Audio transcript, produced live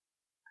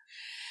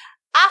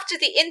After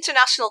the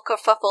international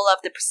kerfuffle of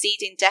the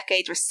preceding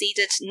decade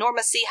receded,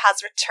 normalcy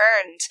has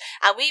returned,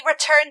 and we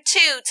return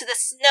too to the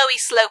snowy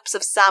slopes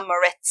of St.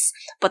 Moritz.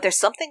 But there's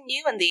something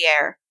new in the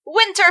air.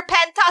 Winter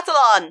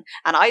pentathlon!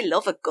 And I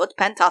love a good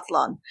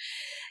pentathlon.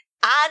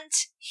 And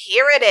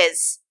here it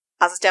is,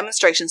 as a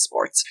demonstration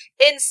sport.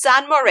 In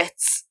St.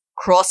 Moritz,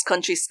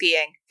 cross-country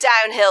skiing,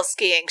 downhill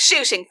skiing,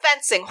 shooting,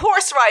 fencing,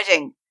 horse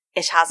riding.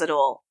 It has it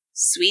all.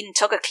 Sweden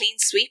took a clean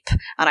sweep,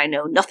 and I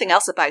know nothing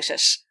else about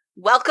it.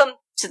 Welcome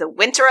to the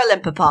Winter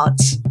Olympipod.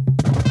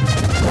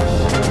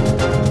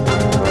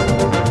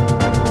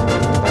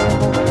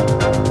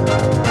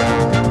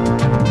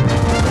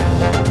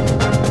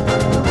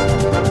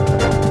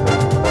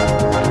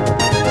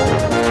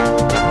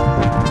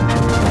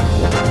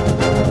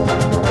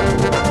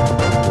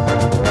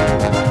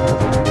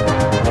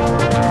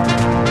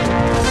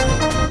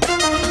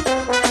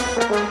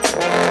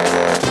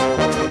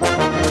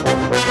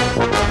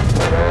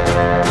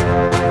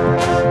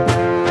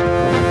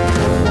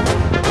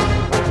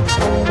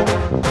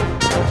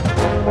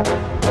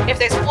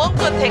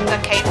 Thing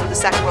that came from the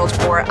Second World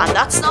War, and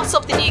that's not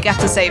something you get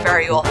to say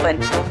very often,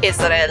 is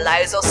that it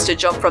allows us to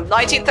jump from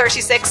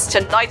 1936 to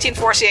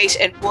 1948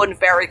 in one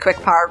very quick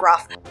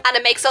paragraph, and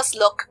it makes us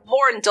look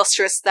more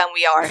industrious than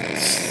we are.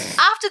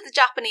 After the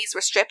Japanese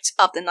were stripped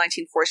of the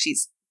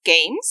 1940s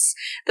Games,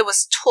 there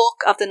was talk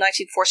of the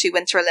 1940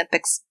 Winter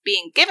Olympics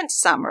being given to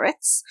St.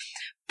 Moritz,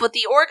 but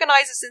the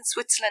organisers in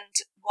Switzerland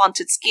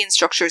wanted ski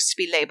instructors to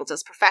be labelled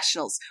as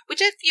professionals, which,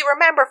 if you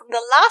remember from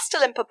the last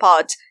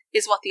Olympipod,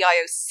 is what the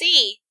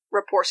IOC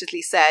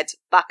reportedly said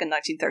back in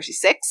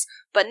 1936,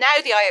 but now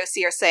the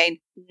IOC are saying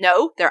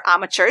no, they're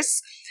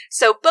amateurs.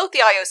 So both the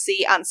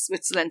IOC and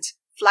Switzerland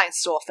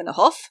flounced off in a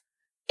huff.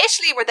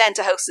 Italy were then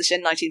to host it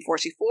in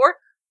 1944,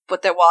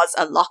 but there was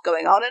a lot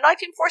going on in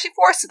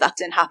 1944, so that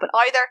didn't happen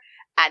either.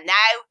 And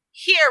now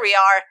here we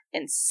are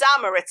in St.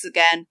 Moritz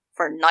again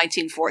for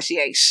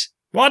 1948.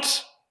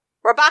 What?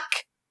 We're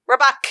back.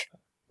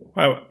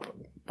 Well,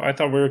 I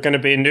thought we were going to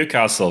be in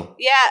Newcastle.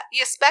 Yeah,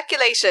 you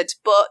speculated,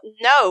 but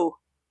no.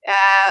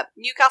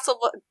 Newcastle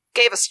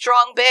gave a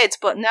strong bid,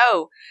 but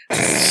no.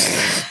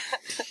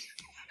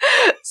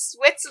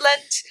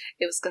 Switzerland,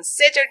 it was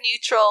considered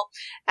neutral.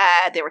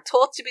 They were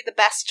thought to be the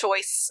best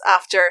choice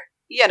after,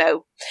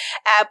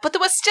 but there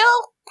was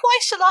still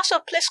quite a lot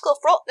of political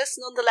fraughtness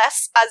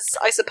nonetheless, as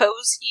I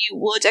suppose you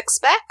would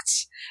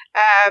expect.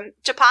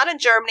 Japan and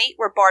Germany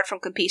were barred from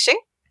competing.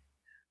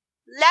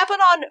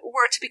 Lebanon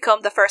were to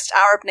become the first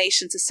Arab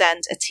nation to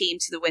send a team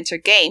to the Winter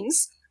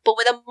Games, but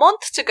with a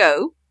month to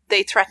go,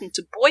 they threatened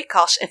to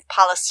boycott if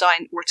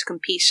Palestine were to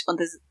compete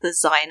under the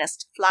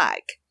Zionist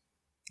flag.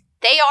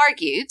 They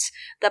argued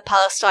that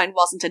Palestine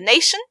wasn't a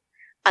nation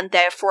and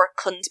therefore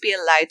couldn't be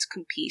allowed to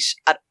compete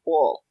at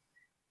all.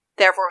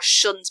 Therefore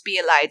shouldn't be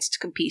allowed to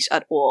compete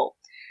at all.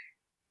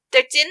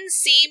 There didn't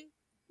seem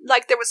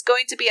like there was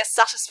going to be a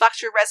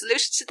satisfactory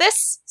resolution to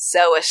this,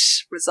 so it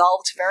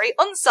resolved very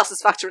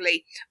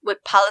unsatisfactorily,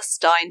 with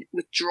Palestine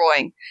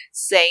withdrawing,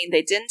 saying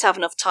they didn't have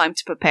enough time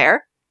to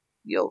prepare.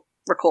 You'll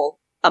recall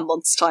a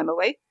month's time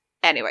away.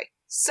 Anyway,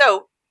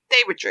 so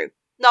they withdrew.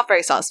 Not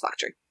very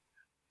satisfactory.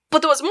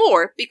 But there was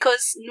more,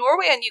 because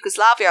Norway and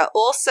Yugoslavia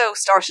also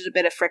started a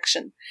bit of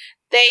friction.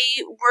 They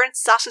weren't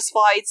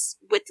satisfied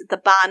with the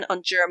ban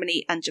on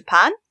Germany and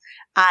Japan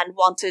and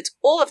wanted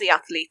all of the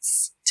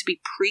athletes to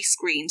be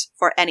pre-screened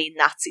for any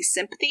Nazi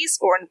sympathies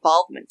or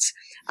involvement,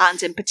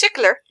 and in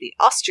particular the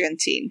Austrian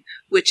team,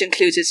 which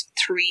included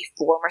 3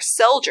 former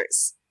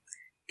soldiers.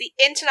 The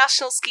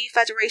International Ski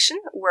Federation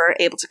were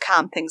able to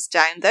calm things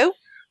down, though,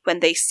 when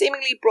they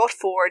seemingly brought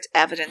forward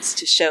evidence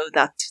to show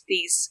that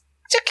these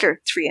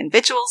particular 3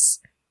 individuals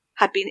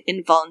had been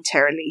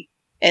involuntarily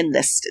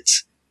enlisted.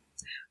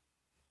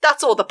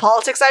 That's all the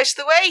politics out of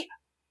the way,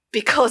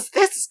 because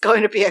this is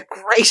going to be a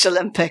great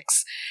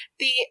Olympics.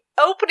 The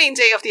opening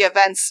day of the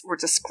events were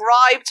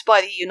described by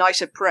the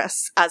United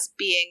Press as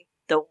being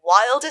the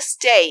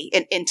wildest day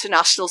in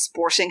international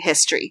sporting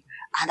history.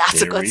 And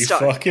that's a good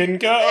start. Fucking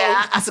go.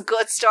 Yeah, that's a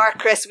good start,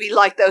 Chris. We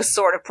like those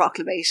sort of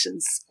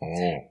proclamations.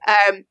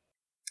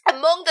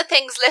 Among the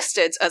things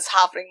listed as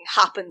having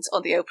happened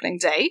on the opening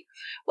day,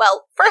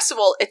 well, first of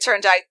all, it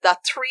turned out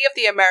that 3 of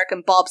the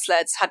American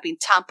bobsleds had been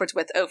tampered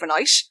with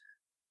overnight.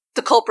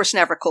 The culprit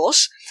never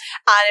caught,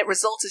 and it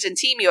resulted in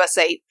Team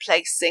USA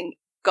placing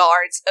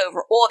guards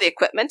over all the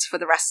equipment for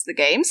the rest of the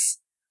games.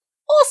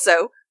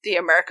 Also, the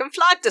American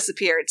flag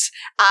disappeared,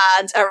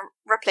 and a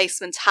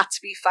replacement had to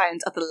be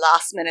found at the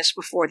last minute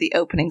before the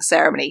opening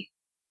ceremony.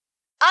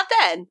 And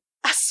then,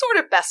 a sort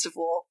of best of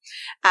all,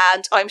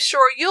 and I'm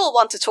sure you'll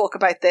want to talk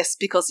about this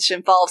because it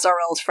involves our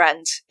old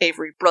friend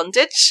Avery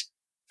Brundage,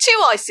 2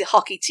 ice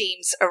hockey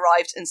teams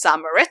arrived in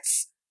St.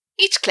 Moritz,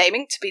 each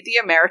claiming to be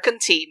the American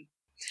team.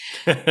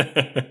 And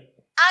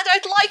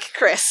I'd like,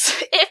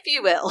 Chris, if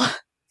you will,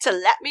 to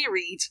let me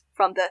read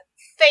from the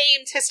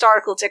famed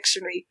historical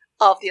dictionary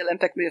of the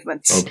Olympic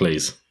movement. Oh,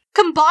 please.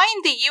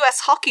 Combine the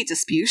US hockey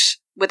dispute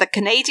with a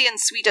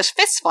Canadian-Swedish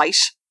fistfight,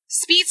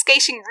 speed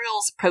skating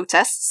rules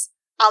protests,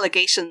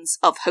 allegations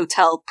of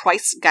hotel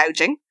price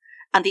gouging,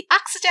 and the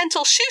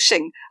accidental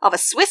shooting of a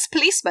Swiss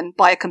policeman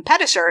by a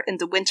competitor in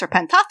the winter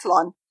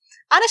pentathlon,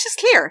 and it is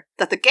clear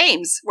that the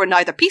games were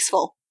neither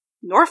peaceful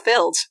nor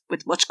filled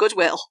with much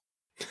goodwill.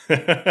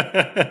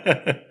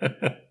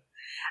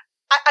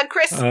 And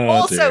Chris,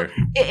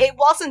 it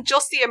wasn't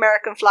just the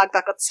American flag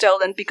that got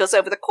stolen, because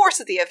over the course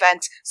of the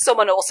event,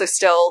 someone also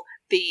stole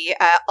the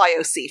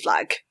IOC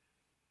flag.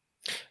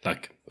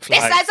 Like, it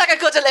sounds like a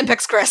good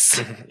Olympics,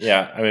 Chris.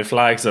 Yeah, I mean,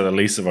 flags are the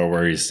least of our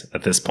worries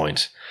at this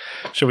point.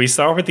 Should we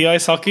start with the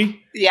ice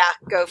hockey? Yeah,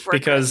 go for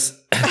because,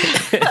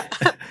 it.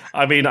 Because,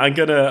 I mean, I'm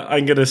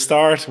gonna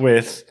start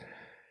with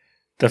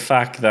the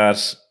fact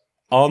that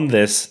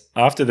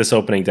after this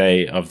opening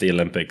day of the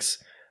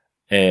Olympics,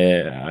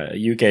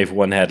 you gave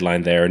one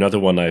headline there. Another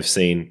one I've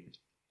seen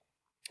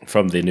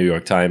from the New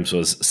York Times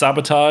was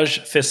 "Sabotage,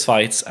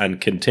 Fistfights,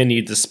 and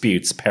Continued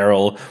Disputes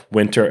Peril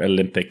Winter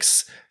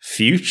Olympics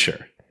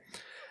Future."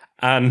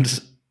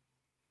 And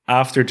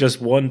after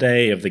just one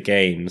day of the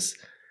Games,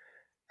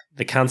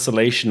 the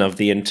cancellation of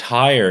the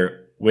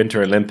entire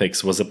Winter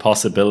Olympics was a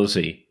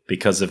possibility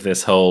because of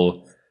this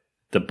whole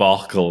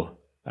debacle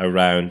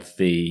around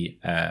the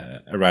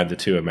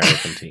two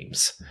American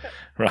teams,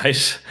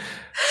 right?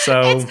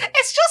 So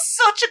it's just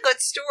such a good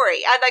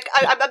story, and like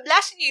I'm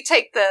letting you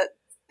take the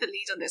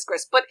lead on this,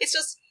 Chris. But it's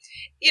just,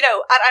 you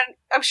know, and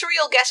I'm sure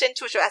you'll get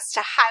into it as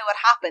to how it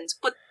happened.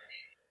 But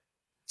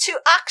to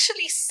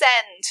actually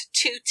send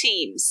two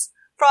teams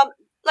from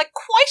like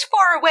quite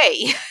far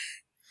away,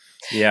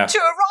 yeah, to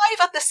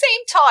arrive at the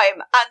same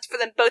time, and for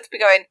them both to be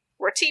going,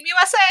 "We're Team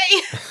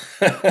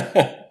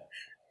USA."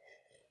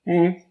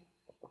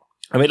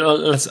 I mean,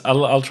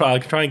 I'll try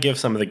and give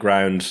some of the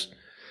ground,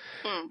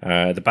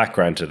 the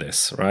background to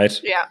this, right?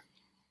 Yeah.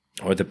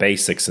 Or the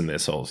basics in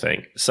this whole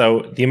thing.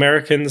 So the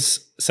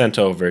Americans sent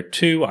over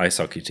two ice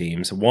hockey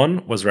teams.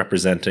 One was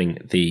representing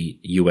the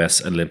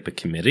US Olympic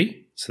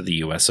Committee, so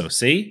the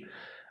USOC,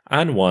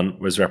 and one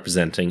was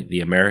representing the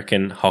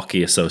American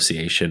Hockey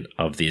Association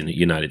of the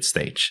United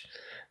States,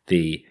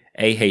 the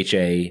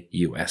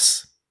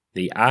AHA-US,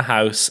 the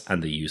AHOUS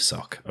and the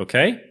USOC,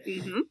 okay?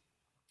 Mm-hmm.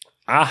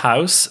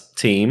 AHOUS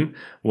team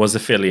was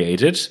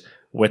affiliated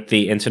with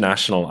the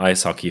International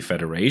Ice Hockey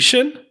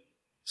Federation,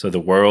 so the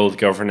world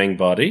governing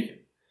body,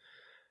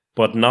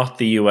 but not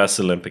the US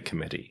Olympic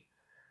Committee.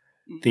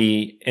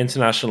 The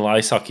International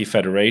Ice Hockey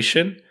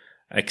Federation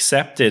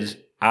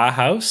accepted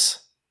AHOUS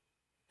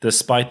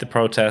despite the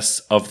protests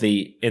of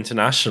the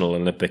International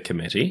Olympic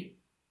Committee.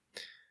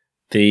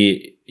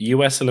 The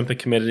US Olympic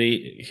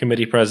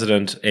Committee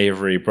President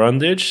Avery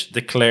Brundage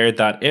declared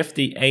that if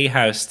the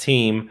AHOUS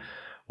team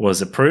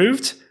was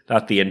approved,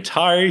 that the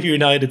entire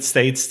United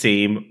States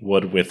team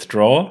would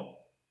withdraw.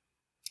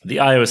 The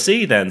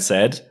IOC then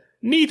said,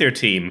 neither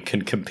team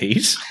can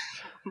compete.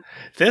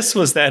 This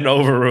was then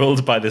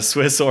overruled by the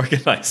Swiss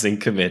Organizing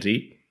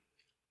Committee,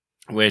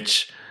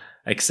 which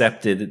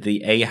accepted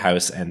the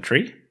AHOUS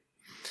entry.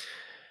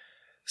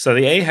 So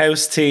the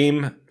AHOUS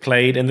team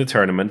played in the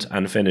tournament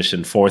and finished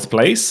in 4th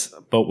place,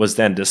 but was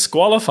then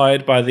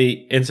disqualified by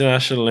the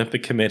International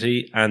Olympic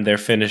Committee and their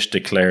finish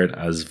declared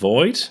as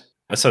void.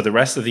 So the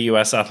rest of the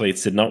US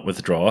athletes did not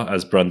withdraw,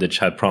 as Brundage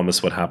had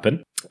promised would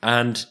happen.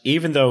 And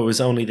even though it was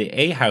only the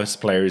AHOUS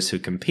players who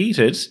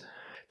competed,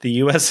 the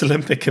US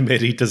Olympic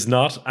Committee does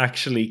not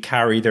actually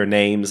carry their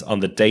names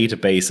on the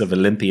database of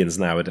Olympians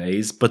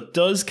nowadays, but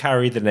does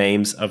carry the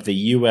names of the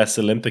US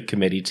Olympic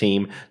Committee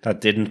team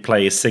that didn't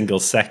play a single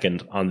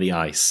second on the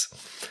ice.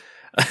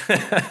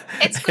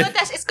 It's good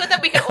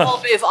that we can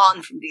all move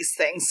on from these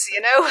things,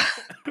 you know?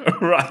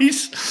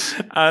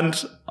 Right.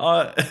 And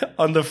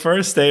on the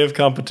first day of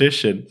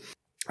competition,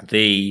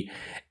 the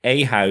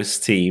AHOUS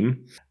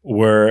team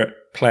were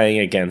playing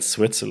against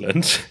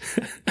Switzerland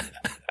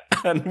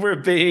and were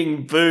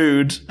being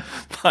booed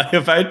by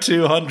about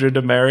 200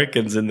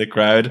 Americans in the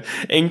crowd,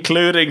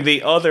 including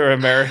the other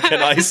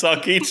American ice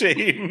hockey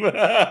team.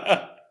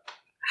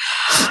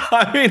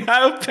 I mean,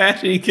 how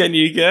petty can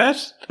you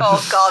get?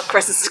 Oh God,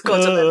 Chris, this is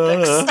good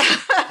Olympics.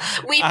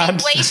 We've been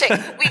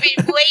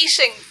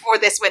waiting for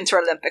this Winter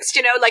Olympics.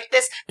 You know, like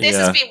this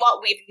has been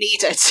what we've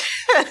needed.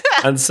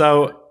 And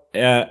so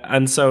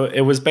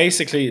it was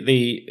basically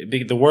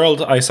the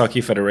World Ice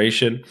Hockey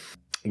Federation,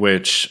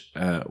 which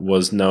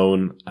was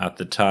known at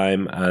the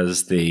time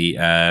as the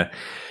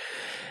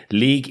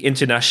Ligue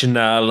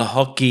Internationale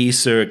Hockey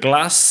sur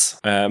Glace,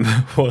 they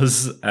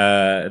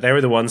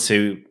were the ones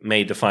who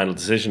made the final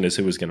decision as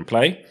who was going to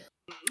play.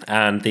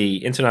 And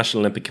the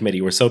International Olympic Committee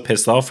were so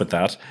pissed off with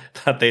that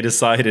they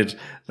decided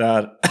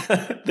that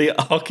the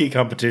hockey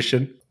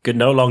competition could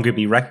no longer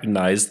be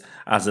recognized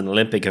as an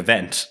Olympic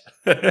event.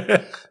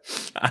 And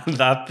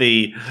that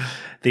the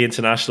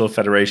International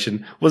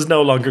Federation was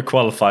no longer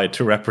qualified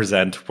to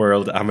represent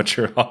world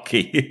amateur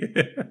hockey.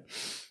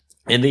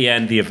 In the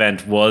end, the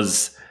event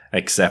was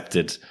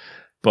accepted.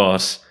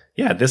 But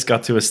yeah, this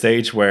got to a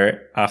stage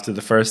where after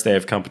the first day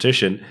of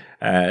competition,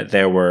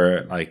 there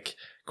were like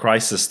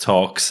crisis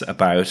talks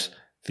about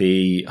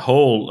the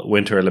whole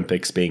Winter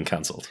Olympics being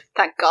cancelled.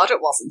 Thank God it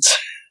wasn't.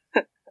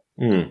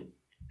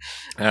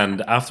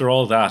 And after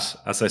all that,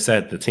 as I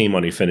said, the team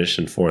only finished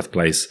in fourth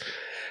place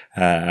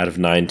out of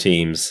 9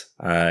 teams.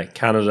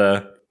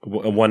 Canada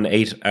won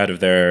 8 out of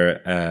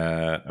their,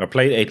 or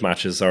played 8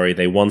 matches, sorry.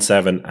 They won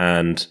 7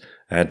 and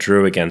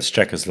drew against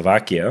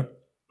Czechoslovakia.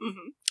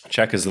 Mm-hmm.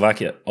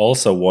 Czechoslovakia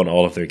also won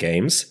all of their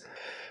games,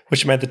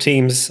 which meant the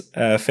teams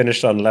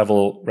finished on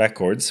level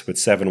records with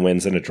 7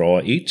 wins and a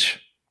draw each.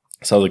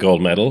 So the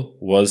gold medal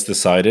was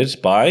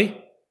decided by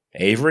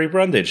Avery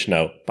Brundage.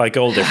 No, by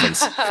goal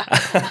difference.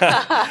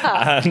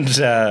 And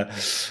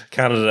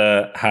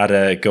Canada had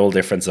a goal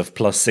difference of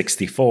plus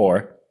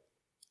 64.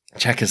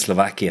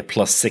 Czechoslovakia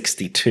plus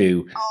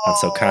 62. And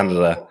so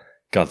Canada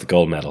got the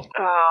gold medal.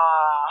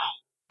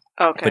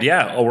 Okay. But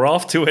yeah, we're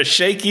off to a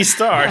shaky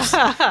start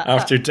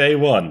after day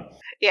 1.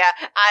 Yeah,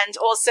 and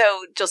also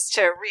just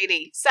to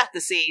really set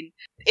the scene,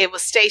 it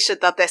was stated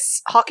that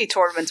this hockey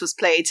tournament was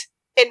played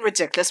in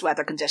ridiculous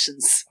weather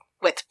conditions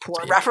with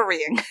poor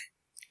refereeing.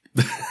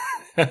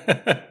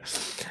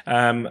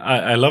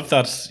 I love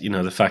that,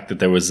 the fact that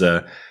there was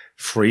a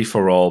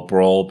free-for-all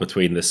brawl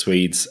between the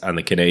Swedes and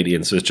the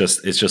Canadians. It's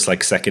just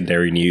like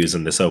secondary news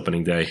on this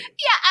opening day.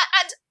 Yeah,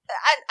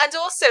 and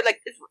also, like,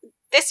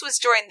 this was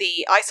during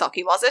the ice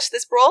hockey, was it,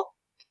 this brawl?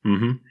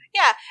 Mm-hmm.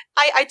 Yeah,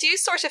 I do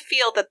sort of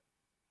feel that,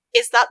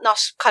 is that not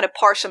kind of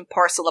part and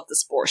parcel of the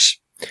sport?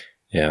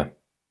 Yeah.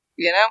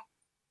 You know?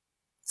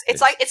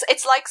 It's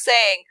like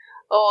saying,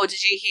 oh,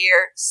 did you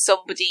hear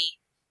somebody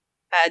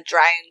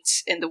drowned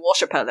in the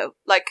water polo?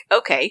 Like,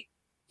 okay.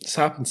 This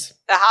happens.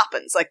 It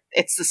happens. Like,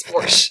 it's the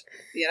sport,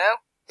 you know?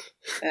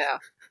 Yeah.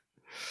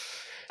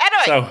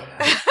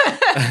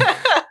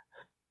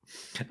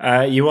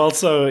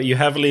 Anyway. You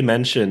heavily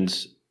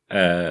mentioned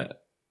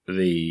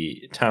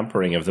the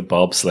tampering of the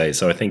bobsleigh,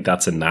 so I think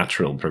that's a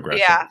natural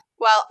progression. Yeah.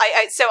 Well,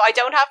 I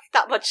don't have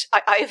that much.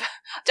 I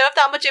don't have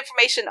that much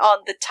information on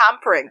the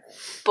tampering,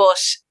 but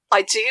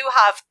I do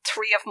have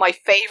 3 of my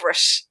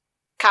favorite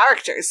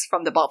characters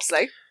from the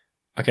bobsleigh.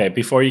 Okay,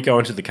 before you go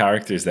into the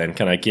characters, then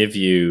can I give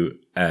you?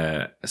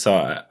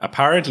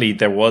 Apparently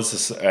there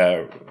was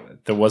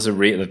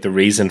the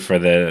reason for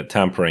the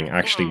tampering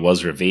actually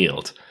was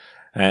revealed.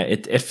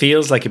 It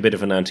feels like a bit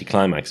of an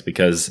anticlimax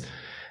because,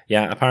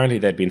 apparently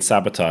they'd been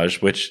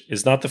sabotaged, which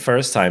is not the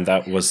first time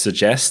that was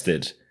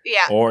suggested.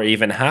 Yeah. Or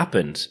even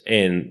happened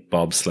in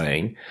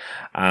bobsleighing.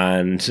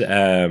 And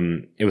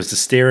it was the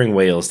steering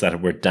wheels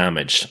that were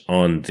damaged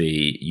on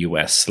the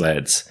US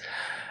sleds.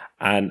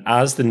 And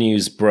as the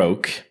news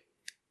broke,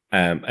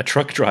 a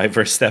truck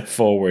driver stepped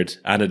forward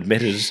and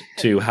admitted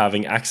to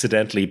having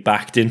accidentally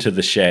backed into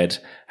the shed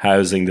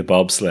housing the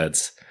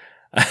bobsleds.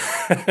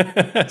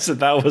 So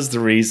that was the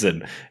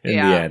reason in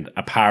the end,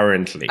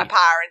 apparently.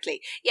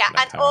 Yeah,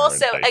 and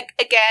also,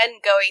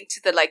 again, going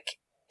to the, like,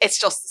 it's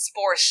just the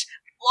sport.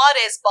 What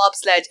is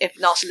bobsled if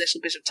not a little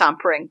bit of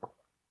tampering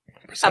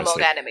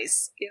among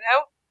enemies, you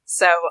know?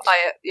 So,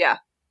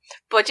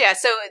 But yeah,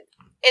 so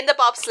in the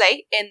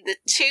bobsleigh, in the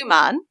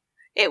 2-man,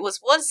 it was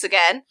once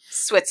again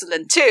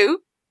Switzerland 2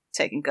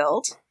 taking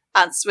gold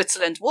and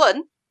Switzerland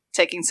 1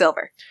 taking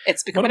silver.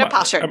 It's becoming a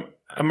pattern.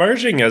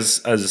 Emerging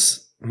as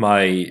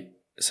my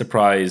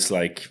surprise,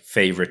 like,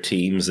 favourite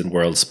teams in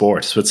world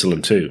sport,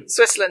 Switzerland 2.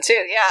 Switzerland 2,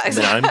 yeah.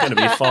 Exactly. I mean, I'm going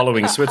to be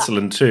following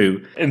Switzerland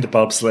 2 in the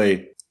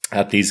bobsleigh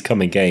at these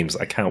coming games.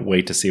 I can't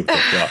wait to see what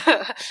they've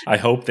got. I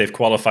hope they've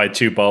qualified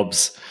 2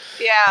 bobs.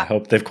 Yeah. I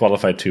hope they've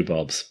qualified 2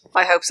 bobs.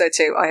 I hope so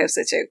too.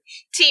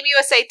 Team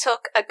USA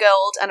took a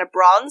gold and a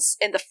bronze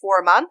in the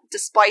 4-man,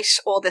 despite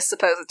all this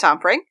supposed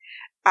tampering.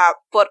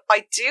 But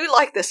I do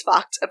like this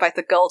fact about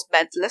the gold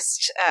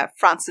medalist,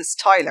 Francis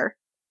Tyler,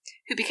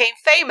 who became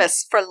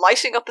famous for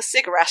lighting up a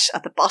cigarette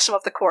at the bottom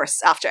of the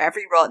course after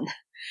every run.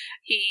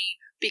 He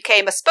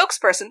became a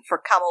spokesperson for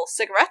Camel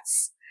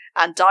cigarettes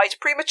and died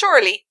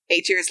prematurely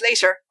 8 years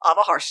later of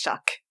a heart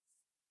attack.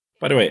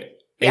 By the way,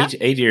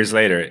 eight years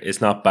later is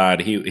not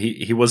bad.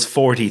 He was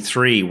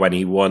 43 when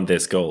he won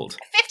this gold.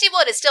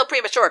 51 is still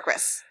premature,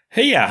 Chris.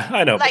 Hey, yeah,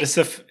 I know, but it's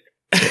the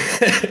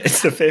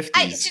 50s. Do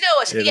you know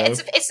what? Yeah,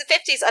 it's the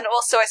 50s, and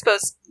also I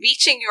suppose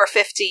reaching your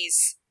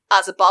 50s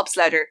as a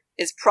bobsledder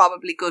is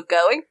probably good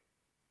going.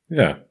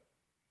 Yeah,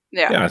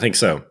 I think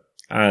so.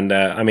 And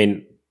I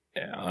mean,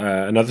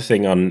 another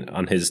thing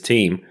on his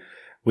team,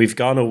 we've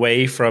gone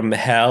away from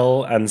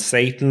hell and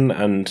Satan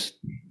and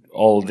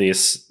all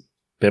this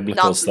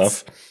biblical nonsense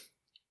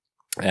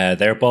stuff.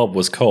 Their bob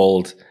was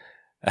called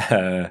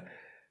the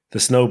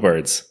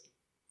Snowbirds.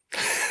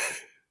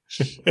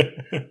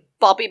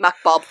 Bobby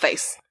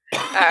McBobface.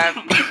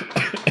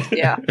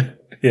 Yeah.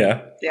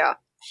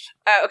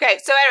 Okay,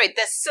 so anyway,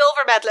 the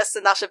silver medalists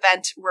in that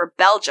event were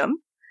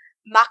Belgium.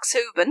 Max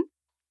Houben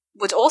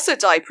would also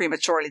die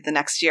prematurely the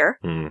next year.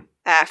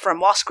 From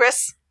what,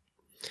 Chris?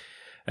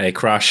 A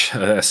crash.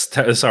 A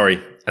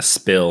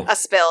spill. A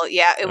spill,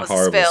 yeah. It was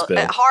a spill.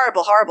 A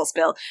horrible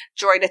spill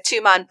during a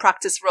 2-man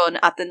practice run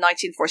at the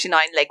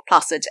 1949 Lake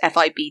Placid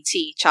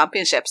FIBT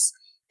Championships.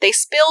 They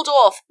spilled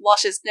off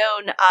what is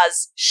known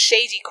as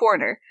Shady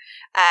Corner.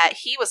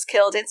 He was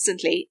killed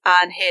instantly,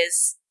 and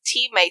his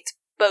teammate,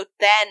 both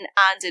then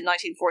and in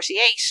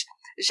 1948,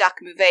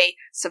 Jacques Mouvet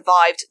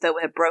survived, though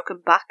with a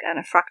broken back and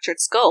a fractured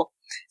skull.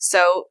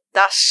 So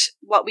that's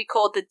what we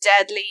call the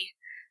deadly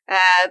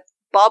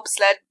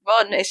bobsled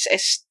run. It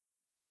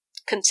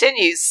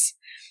continues.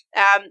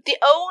 The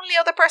only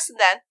other person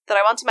then that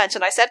I want to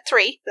mention, I said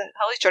 3, the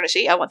Holy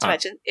Trinity I want to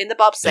mention in the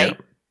bobsleigh,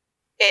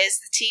 is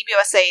the Team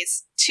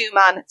USA's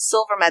 2-man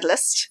silver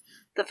medalist,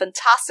 the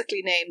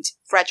fantastically named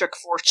Frederick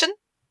Fortune,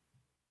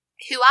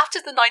 who after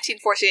the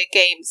 1948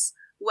 Games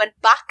went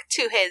back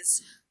to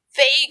his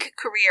vague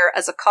career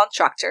as a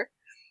contractor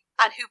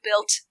and who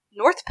built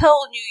North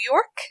Pole, New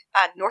York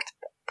and North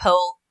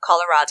Pole,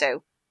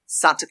 Colorado,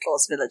 Santa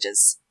Claus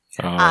villages.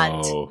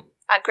 Oh.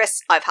 And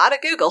Chris, I've had a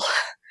Google.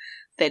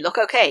 They look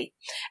okay.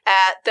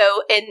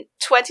 Though in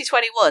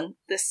 2021,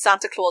 the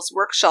Santa Claus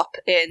workshop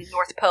in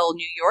North Pole,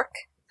 New York,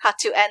 had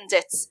to end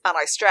its, and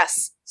I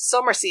stress,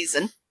 summer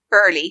season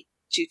early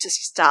due to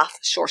staff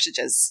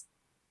shortages.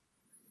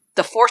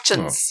 The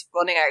fortune's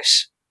running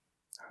out.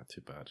 Not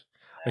too bad.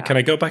 And can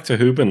I go back to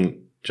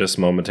Hubin just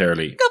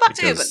momentarily? Go back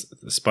to Hubin.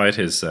 Despite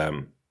his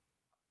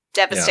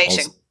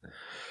devastation.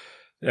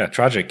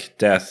 Tragic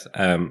death.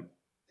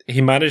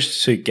 He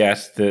managed to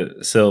get the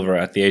silver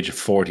at the age of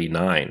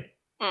 49,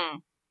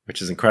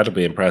 which is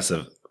incredibly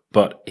impressive.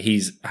 But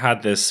he's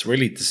had this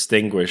really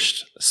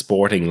distinguished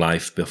sporting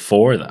life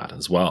before that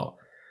as well.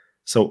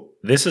 So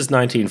this is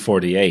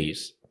 1948.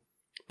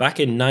 Back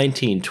in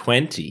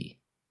 1920,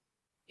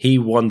 he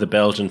won the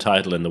Belgian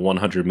title in the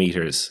 100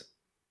 meters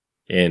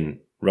in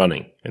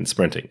running, in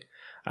sprinting,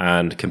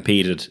 and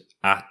competed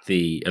at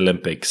the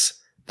Olympics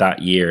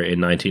that year in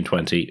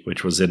 1920,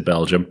 which was in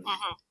Belgium,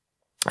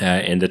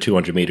 in the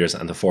 200 meters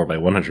and the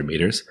 4x100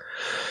 meters.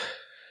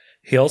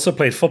 He also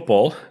played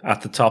football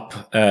at the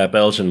top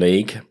Belgian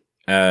league,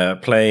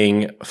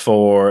 playing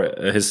for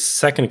his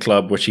second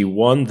club, which he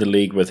won the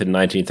league with in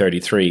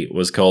 1933,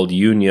 was called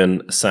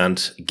Union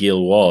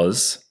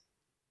Saint-Gilloise.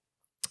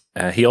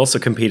 He also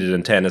competed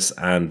in tennis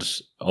and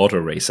auto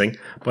racing.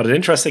 But an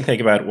interesting thing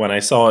about when I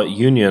saw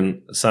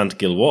Union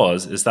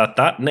Saint-Gilloise is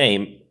that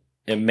name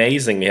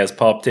amazingly has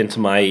popped into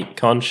my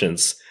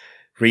conscience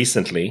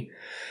recently,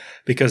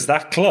 because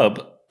that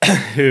club,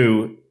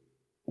 who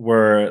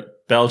were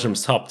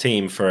Belgium's top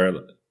team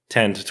for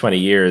 10 to 20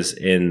 years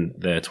in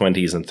the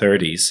 20s and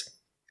 30s,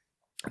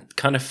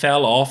 kind of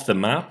fell off the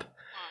map.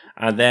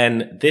 And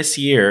then this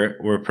year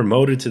were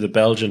promoted to the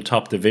Belgian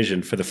top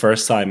division for the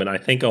first time in, I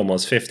think,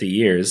 almost 50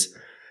 years.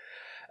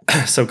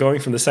 So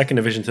going from the second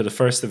division to the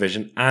first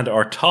division, and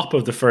are top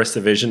of the first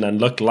division and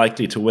look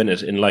likely to win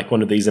it in like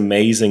one of these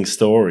amazing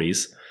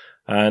stories.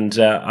 And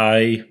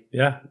if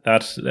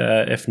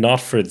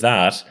not for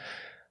that,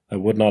 I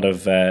would not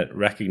have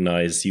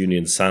recognized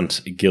Union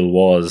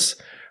Saint-Gilloise,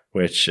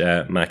 which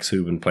Max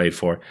Hubin played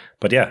for.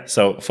 But yeah,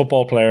 so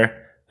football player,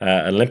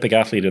 Olympic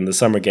athlete in the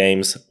Summer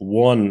Games,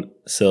 won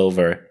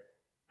silver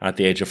at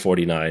the age of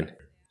 49.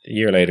 A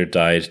year later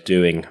died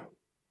doing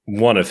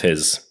one of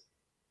his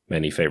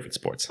many favourite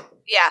sports.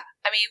 Yeah,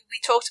 I mean, we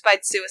talked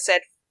about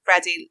Suicide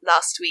Freddy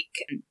last week,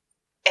 and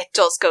it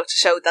does go to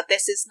show that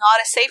this is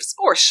not a safe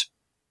sport.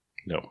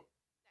 No,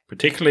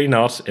 particularly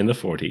not in the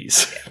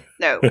 40s.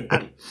 No,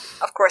 and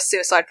of course,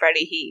 Suicide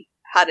Freddy, he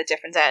had a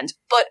different end.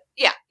 But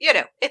yeah, you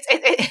know, it's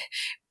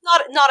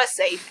not a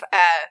safe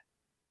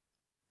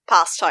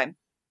pastime.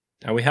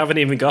 And we haven't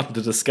even gotten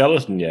to the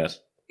skeleton yet.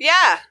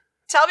 Yeah,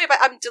 tell me about.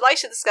 I'm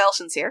delighted the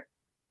skeleton's here.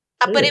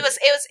 But it was.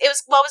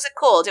 What was it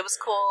called? It was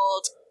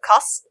called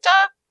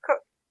Costa.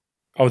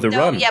 The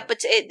run. Yeah,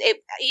 but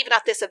it even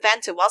at this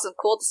event, it wasn't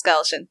called the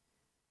skeleton.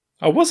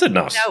 Oh, was it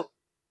not? No.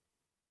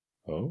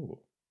 Oh,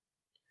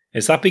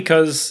 is that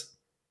because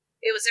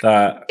it was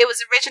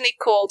originally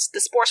called,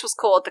 the sport was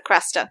called the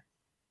Cresta?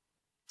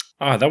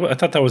 I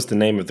thought that was the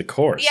name of the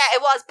course. Yeah,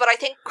 it was, but I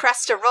think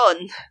Cresta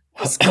Run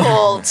was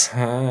called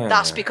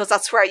that because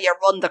that's where you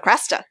run the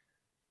Cresta.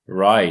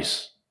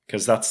 Right,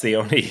 because that's the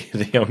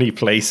only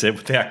place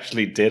they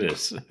actually did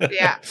it.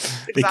 Yeah,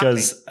 exactly.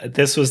 Because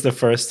this was the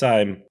first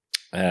time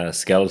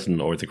skeleton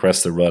or the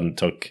Cresta Run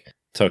took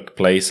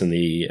place in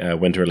the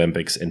Winter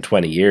Olympics in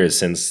 20 years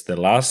since the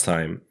last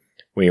time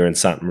we were in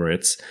St.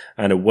 Moritz,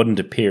 and it wouldn't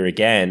appear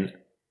again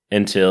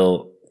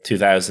until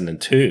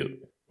 2002,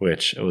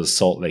 which was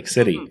Salt Lake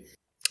City. Mm-hmm.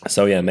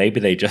 So yeah,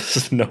 maybe they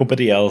just,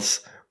 nobody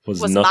else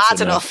was nuts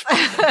mad enough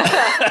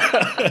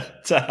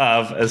to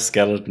have a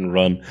skeleton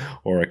run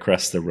or a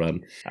Cresta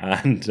Run.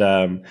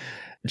 And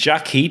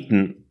Jack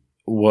Heaton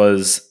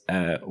was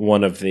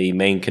one of the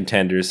main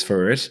contenders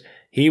for it.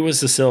 He was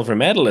the silver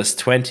medalist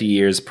 20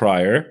 years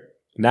prior,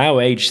 now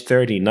aged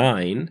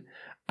 39,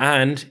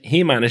 and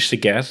he managed to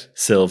get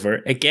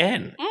silver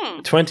again,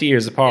 20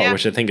 years apart,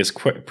 which I think is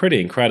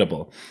pretty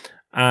incredible.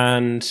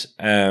 And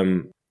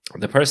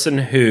the person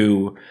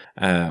who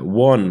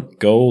won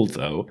gold,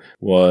 though,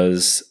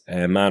 was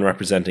a man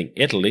representing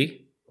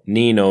Italy,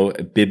 Nino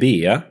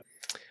Bibia.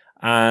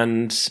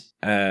 And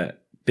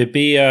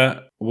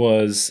Bibia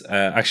was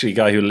actually a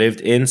guy who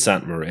lived in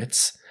St.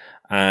 Moritz.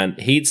 And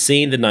he'd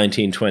seen the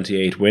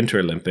 1928 Winter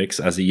Olympics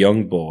as a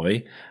young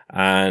boy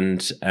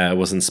and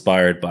was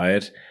inspired by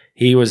it.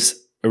 He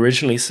was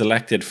originally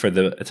selected for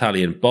the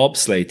Italian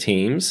bobsleigh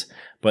teams,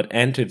 but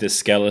entered the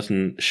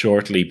skeleton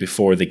shortly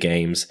before the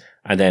games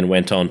and then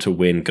went on to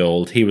win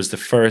gold. He was the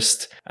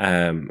first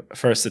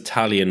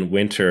Italian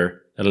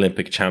Winter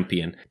Olympic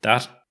champion.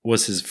 That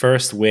was his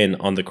first win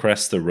on the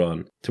Cresta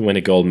run to win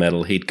a gold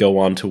medal. He'd go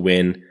on to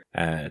win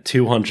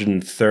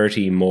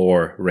 230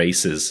 more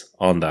races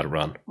on that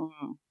run.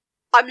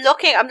 I'm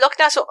looking at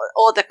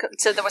all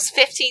so there was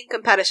 15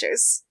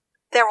 competitors.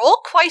 They're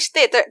all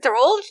they're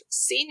all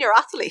senior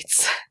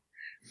athletes.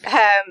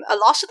 A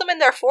lot of them in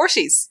their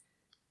 40s.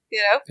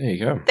 You know, there you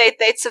go.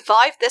 They'd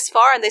survived this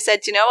far, and they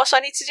said, "You know what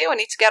I need to do? I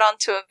need to get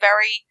onto a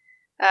very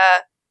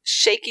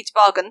shaky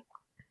toboggan."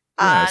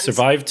 Yeah,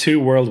 survived 2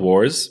 world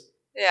wars.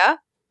 Yeah.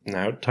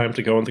 Now time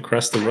to go on the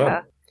crest of the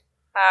run.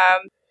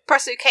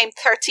 Person who came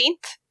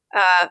 13th,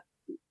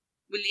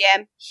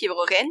 William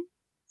Hirorin.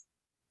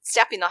 It's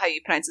definitely not how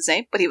you pronounce his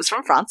name, but he was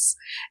from France.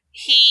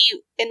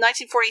 He, in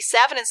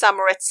 1947 in St.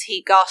 Moritz,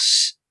 he got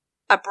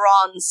a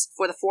bronze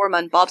for the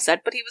 4-man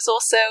bobsled, but he was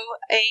also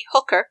a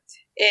hooker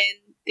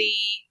in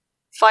the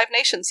 5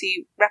 Nations.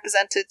 He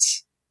represented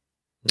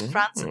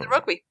France in the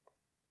rugby.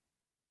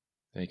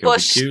 There you go. We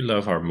do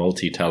love our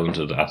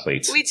multi-talented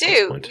athletes. We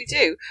do.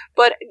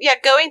 But yeah,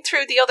 going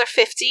through the other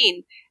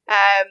 15,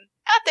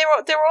 they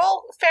were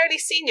all fairly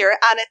senior,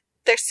 and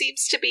there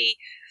seems to be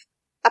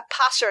a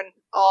pattern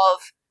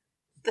of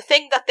the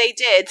thing that they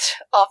did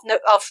of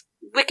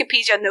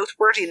Wikipedia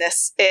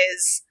noteworthiness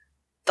is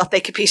that they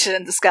competed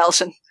in the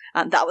skeleton,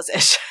 and that was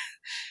it.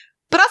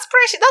 But that's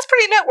pretty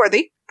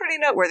noteworthy. Pretty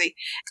noteworthy.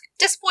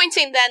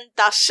 Disappointing then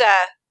that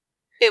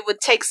it would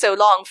take so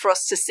long for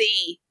us to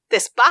see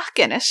this back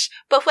in it.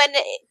 But when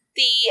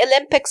the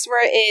Olympics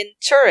were in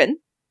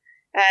Turin,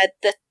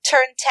 the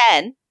turn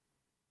 10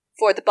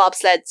 for the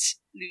bobsled,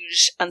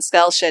 luge, and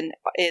skeleton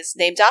is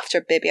named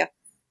after Bibia.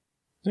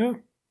 Yeah.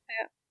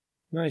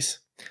 Nice.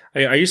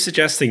 Are you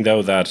suggesting,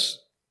 though, that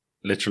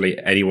literally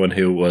anyone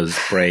who was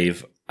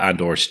brave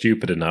and or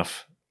stupid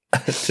enough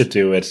to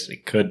do it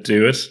could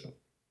do it?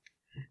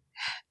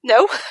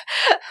 No.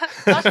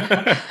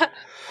 I'm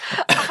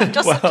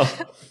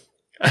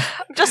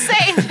just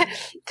saying,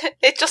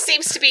 it just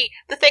seems to be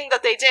the thing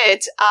that they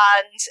did,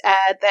 and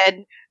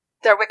then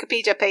their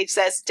Wikipedia page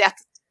says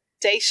death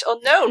date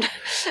unknown.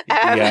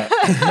 Yeah,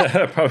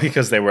 probably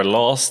because they were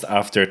lost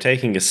after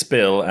taking a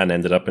spill and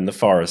ended up in the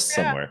forest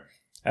somewhere.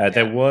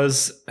 There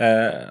was,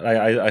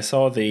 I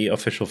saw the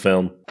official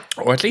film,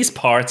 or at least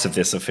parts of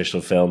this official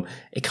film.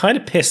 It kind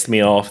of pissed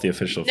me off, the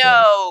official film.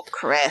 No,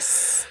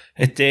 Chris.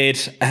 It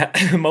did,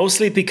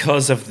 mostly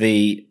because of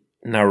the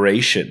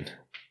narration. Okay.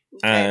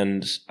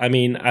 And, I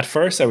mean, at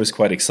first I was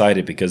quite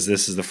excited because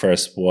this is the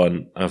first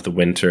one of the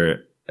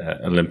Winter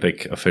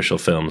Olympic official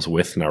films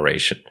with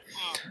narration.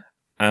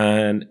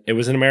 And it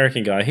was an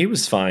American guy. He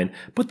was fine.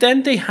 But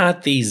then they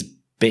had these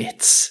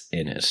bits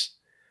in it.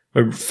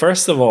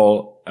 First of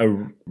all, a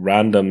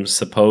random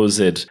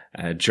supposed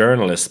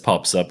journalist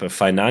pops up, a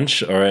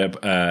financial or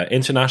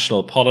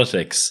international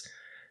politics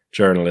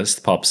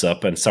journalist pops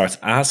up and starts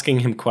asking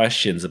him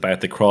questions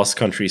about the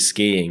cross-country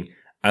skiing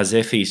as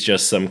if he's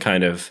just some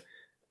kind of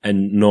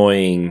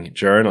annoying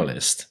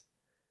journalist.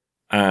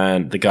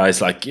 And the guy's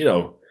like,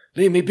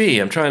 leave me be.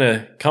 I'm trying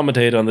to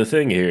commentate on the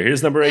thing here.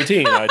 Here's number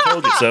 18. I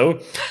told you so.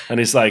 And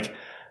he's like,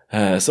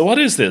 so what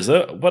is this?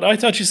 But I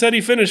thought you said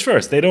he finished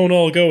first. They don't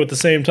all go at the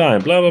same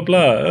time. Blah, blah,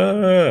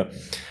 blah.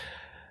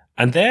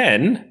 And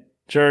then,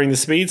 during the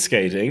speed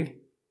skating,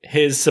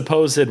 his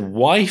supposed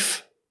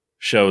wife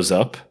shows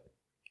up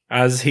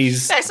as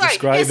he's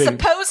describing... his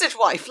supposed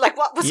wife. Like,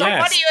 what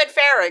are you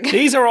inferring?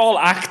 These are all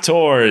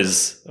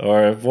actors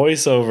or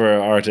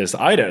voiceover artists.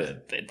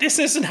 This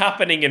isn't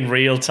happening in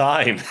real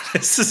time.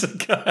 This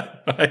isn't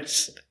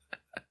right.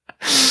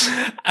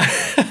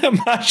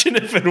 Imagine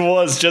if it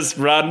was just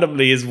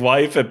randomly his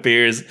wife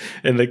appears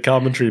in the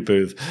commentary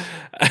booth.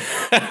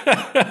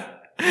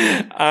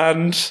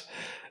 And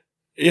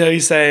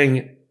he's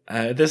saying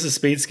this is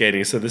speed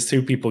skating, so there's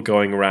 2 people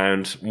going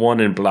around, one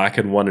in black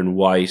and one in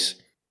white,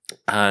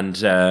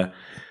 and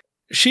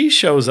she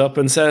shows up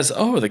and says,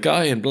 "Oh, the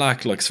guy in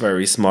black looks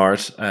very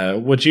smart.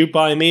 Would you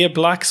buy me a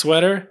black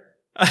sweater?"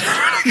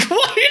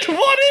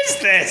 What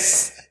is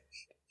this?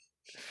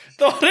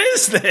 What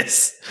is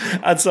this?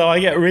 And so I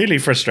get really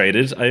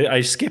frustrated.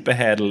 I skip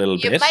ahead a little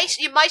bit.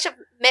 You might have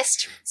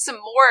missed some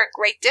more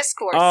great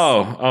discourse.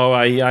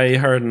 I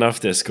heard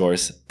enough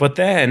discourse. But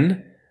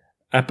then,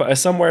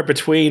 somewhere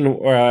between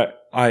where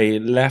I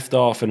left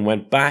off and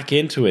went back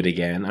into it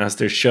again, as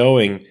they're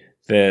showing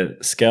the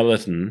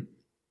skeleton,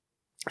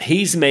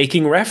 he's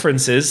making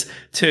references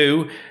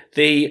to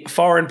the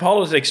foreign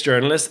politics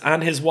journalist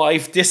and his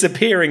wife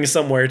disappearing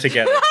somewhere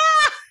together.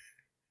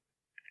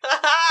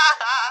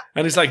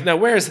 And he's like, now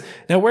where's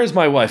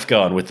my wife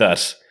gone with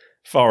that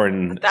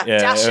foreign,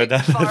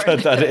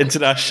 that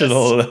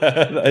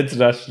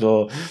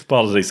international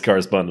politics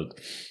correspondent?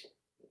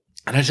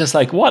 And I was just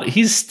like, what?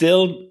 He's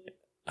still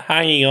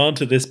hanging on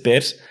to this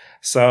bit.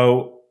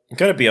 So I'm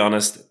going to be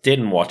honest,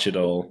 didn't watch it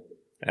all.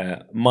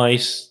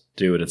 Might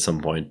do it at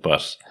some point,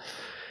 but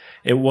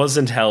it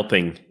wasn't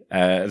helping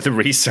the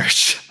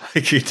research. I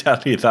can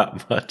tell you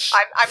that much.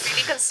 I'm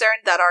really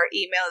concerned that our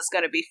email is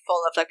going to be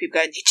full of like people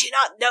going, "Did you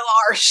not know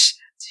Art?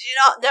 Did you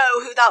not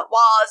know who that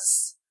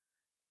was?"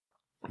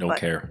 Don't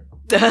care.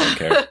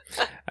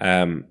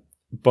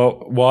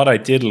 But what I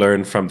did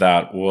learn from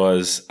that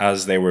was,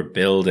 as they were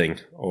building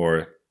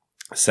or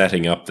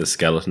setting up the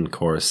skeleton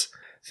course,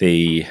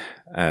 the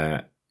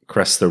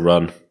Crest the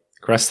Run,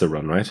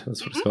 right?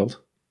 That's what it's called.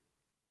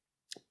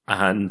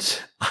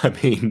 And I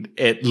mean,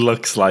 it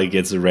looks like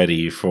it's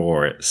ready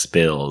for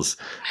spills.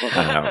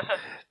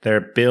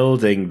 They're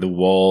building the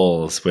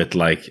walls with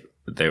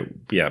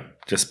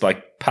just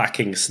like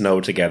packing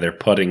snow together,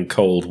 putting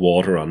cold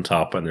water on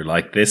top, and they're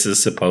like, this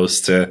is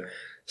supposed to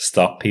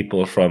stop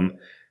people from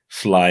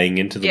flying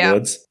into the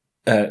woods.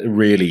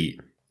 Really,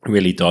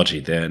 really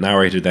dodgy. The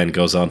narrator then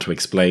goes on to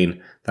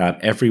explain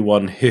that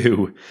everyone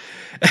who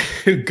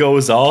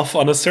goes off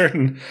on a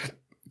certain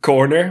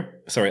corner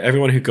of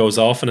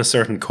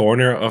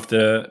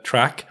the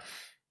track,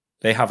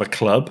 they have a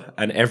club,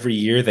 and every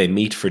year they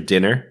meet for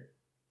dinner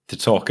to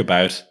talk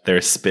about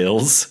their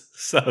spills.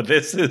 So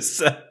this is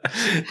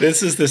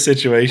the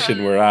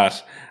situation we're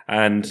at,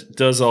 and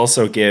does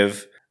also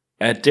give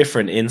a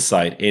different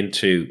insight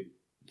into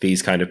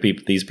these kind of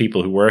people, these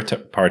people who were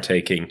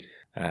partaking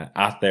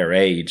at their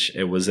age.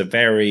 It was a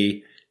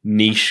very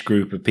niche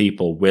group of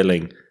people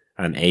willing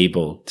and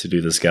able to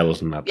do the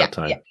skeleton at that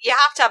time. Yeah. You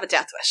have to have a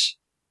death wish.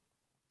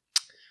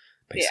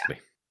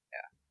 Basically.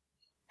 Yeah.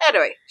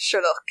 Anyway,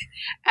 sure look.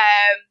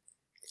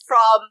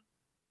 From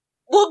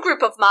one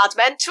group of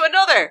madmen to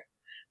another.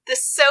 The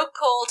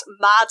so-called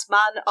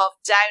madman of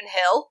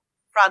downhill,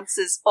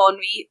 Francis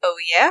Henri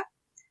Ogier,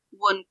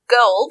 won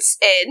golds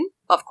in,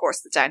 of course,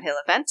 the downhill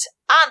event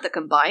and the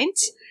combined,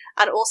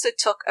 and also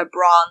took a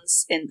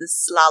bronze in the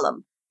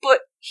slalom.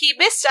 But he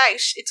missed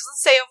out, it doesn't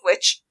say of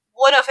which,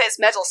 one of his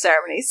medal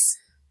ceremonies,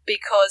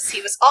 because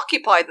he was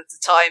occupied at the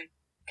time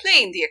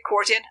playing the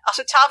accordion at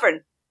a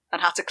tavern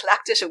and had to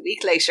collect it a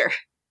week later.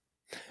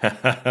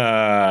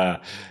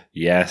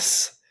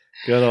 Yes.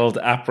 Good old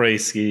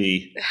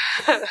après-ski.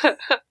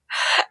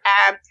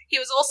 He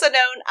was also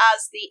known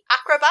as the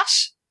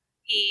Acrobat.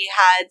 He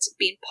had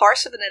been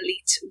part of an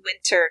elite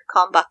winter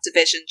combat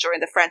division during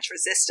the French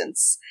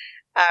Resistance.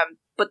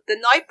 But the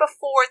night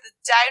before the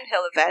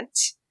downhill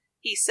event,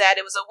 he said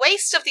it was a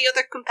waste of the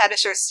other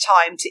competitors'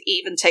 time to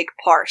even take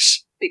part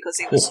because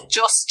he was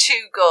just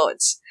too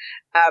good.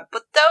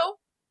 But though,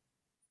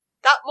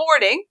 that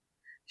morning,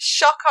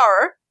 shock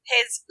horror,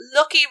 his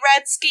lucky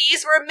red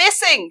skis were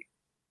missing.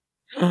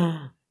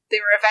 They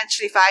were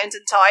eventually found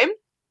in time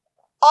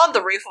on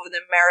the roof of an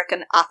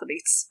American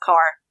athlete's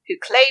car, who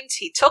claimed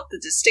he took the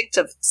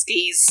distinctive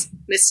skis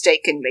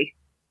mistakenly.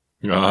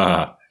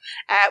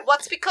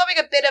 What's becoming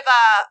a bit of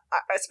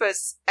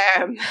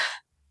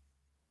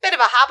bit of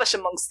a habit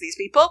amongst these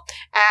people.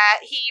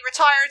 He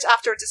retired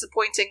after a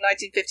disappointing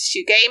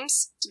 1952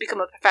 games to become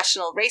a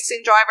professional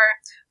racing driver,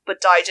 but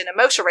died in a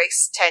motor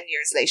race 10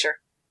 years later.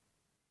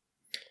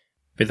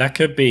 But that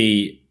can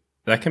be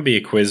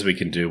a quiz we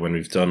can do when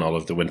we've done all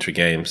of the winter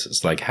games.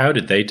 It's like, how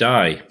did they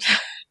die?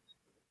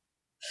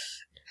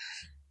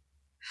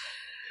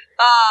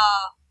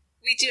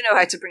 We do know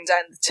how to bring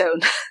down the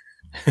tone.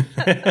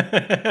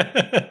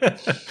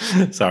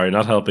 Sorry,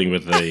 not helping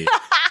with the...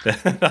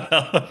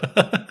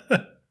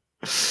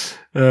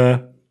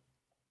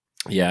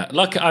 yeah,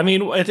 look, I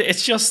mean,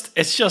 it's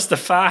just a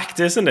fact,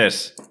 isn't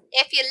it?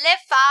 If you live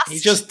fast... He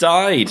just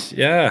died,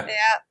 yeah.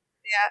 Yeah.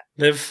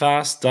 Live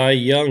fast, die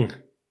young.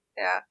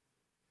 Yeah.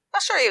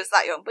 Not sure he was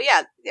that young, but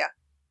yeah.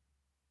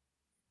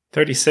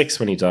 36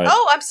 when he died.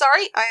 Oh, I'm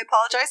sorry. I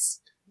apologise.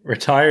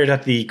 Retired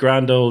at the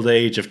grand old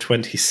age of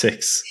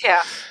 26.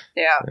 Yeah.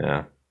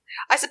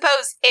 I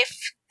suppose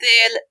if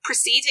the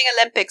preceding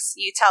Olympics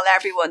you tell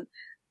everyone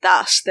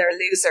that they're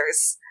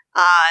losers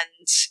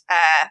and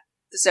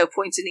there's no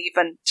point in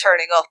even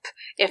turning up,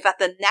 if at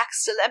the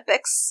next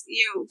Olympics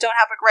you don't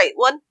have a great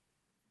one,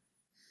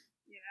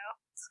 you know,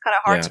 it's kind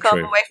of hard to come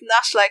away from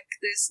that. Like,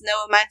 there's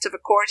no amount of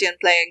accordion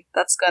playing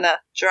that's gonna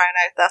drown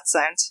out that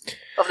sound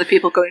of the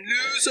people going,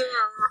 loser!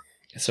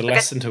 It's a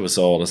lesson to us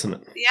all, isn't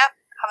it? Yeah.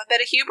 Have a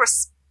bit of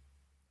hubris.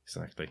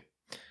 Exactly.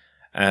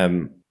 I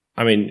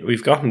mean,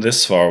 we've gotten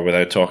this far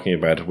without talking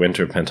about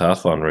winter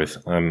pentathlon, Ruth.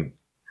 I mean,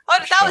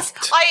 I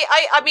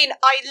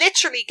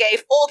literally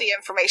gave all the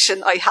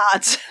information I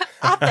had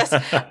at this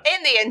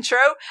in the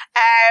intro.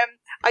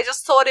 I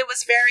just thought it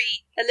was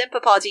very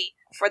Olympopody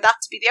for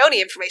that to be the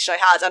only information I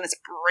had, and it's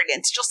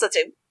brilliant. Just that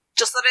it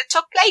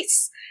took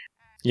place.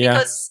 Yeah.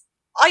 Because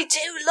I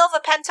do love a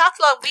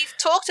pentathlon. We've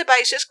talked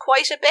about it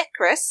quite a bit,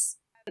 Chris.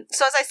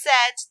 So as I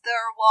said,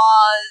 there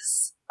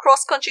was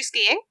cross-country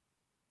skiing,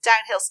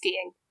 downhill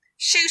skiing,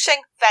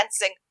 shooting,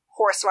 fencing,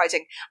 horse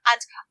riding.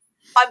 And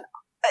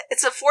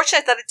it's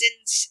unfortunate that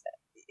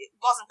it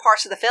wasn't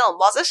part of the film,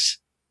 was it?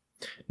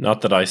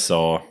 Not that I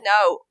saw.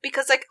 No,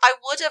 because I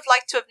would have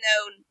liked to have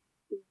known,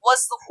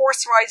 was the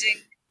horse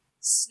riding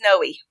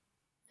snowy?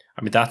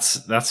 I mean,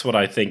 that's what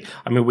I think.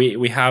 I mean,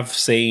 we have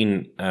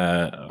seen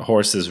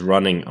horses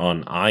running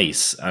on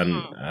ice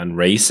and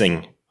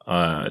racing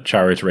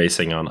chariot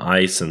racing on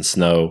ice and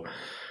snow.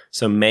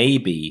 So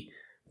maybe,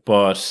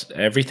 but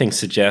everything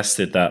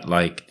suggested that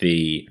like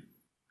the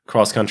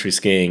cross-country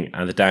skiing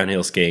and the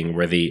downhill skiing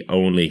were the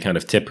only kind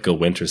of typical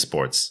winter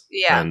sports.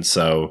 Yeah. And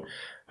so,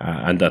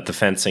 and that the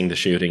fencing, the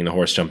shooting, and the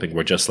horse jumping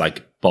were just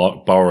like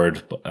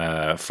borrowed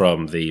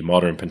from the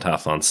modern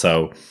pentathlon.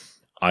 So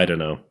I don't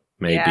know,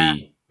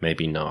 maybe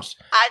not.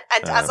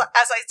 And as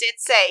I did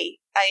say,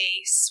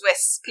 a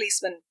Swiss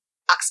policeman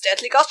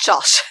accidentally got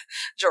shot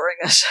during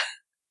it.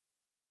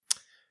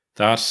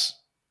 That.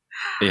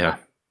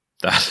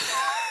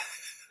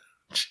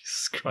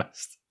 Jesus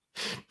Christ.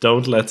 I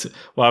was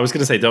going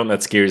to say don't let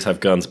skiers have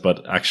guns,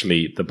 but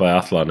actually the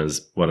biathlon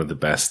is one of the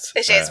best.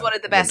 It is one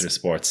of the best winter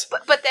sports.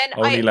 But then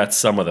only let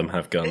some of them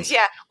have guns.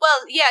 Yeah,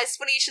 well, yeah, it's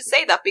funny you should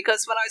say that,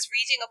 because when I was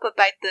reading up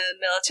about the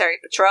military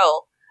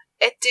patrol,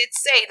 it did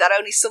say that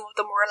only some of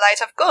them were allowed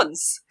to have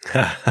guns.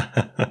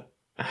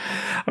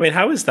 I mean,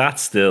 how is that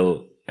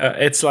still?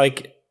 It's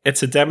like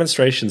it's a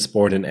demonstration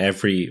sport in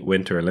every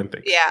Winter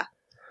Olympics. Yeah,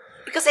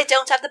 because they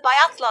don't have the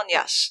biathlon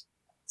yet.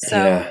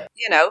 So,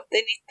 you know, they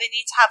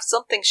need to have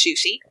something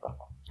shooty.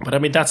 But I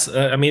mean,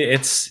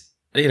 it's,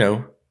 you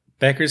know,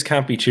 beggars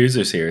can't be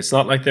choosers here. It's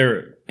not like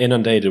they're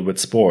inundated with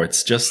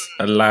sports. Just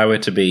allow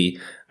it to be.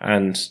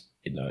 And,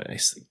 you know, I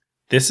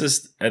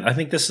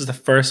think this is the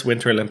first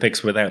Winter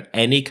Olympics without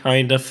any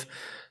kind of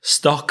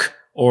stock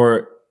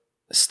or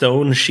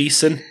stone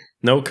schießen.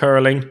 No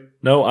curling,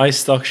 no ice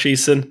stock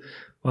schießen.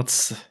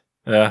 It's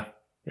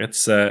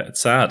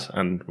sad.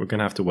 And we're going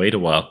to have to wait a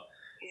while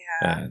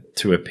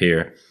to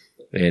appear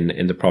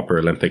in the proper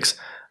Olympics.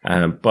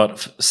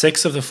 But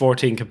 6 of the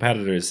 14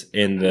 competitors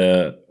in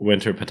the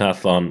winter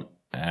pentathlon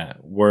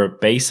were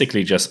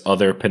basically just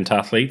other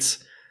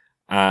pentathletes.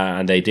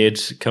 And they did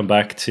come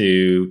back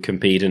to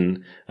compete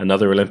in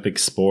another Olympic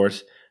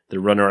sport. The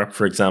runner-up,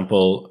 for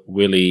example,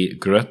 Willy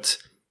Groth,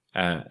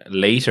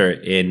 later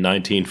in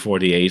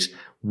 1948,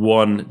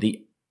 won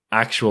the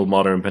actual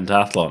modern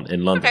pentathlon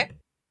in London. Okay.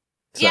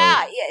 So,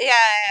 yeah.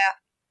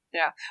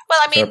 Well,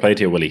 I mean... Fair play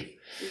to you, Willy.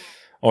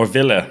 Or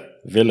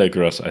Ville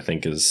Groth, I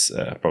think, is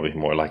probably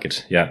more like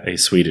it. Yeah,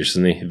 he's Swedish,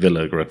 isn't he?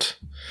 Ville Groth.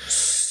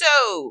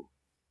 So,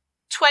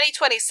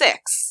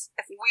 2026,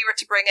 if we were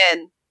to bring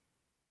in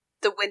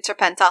the winter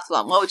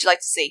pentathlon, what would you like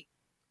to see?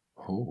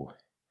 Oh,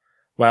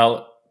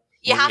 well,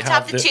 you have to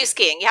have the two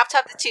skiing. You have to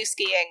have the two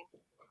skiing.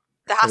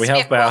 There has to be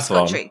a cross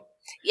country.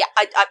 Yeah,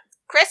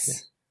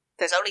 Chris,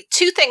 there's only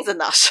 2 things in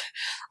that.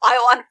 I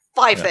want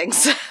 5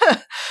 things.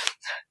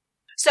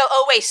 So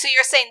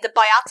you're saying the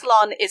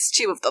biathlon is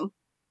 2 of them?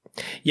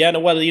 Yeah, no,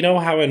 well, you know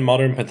how in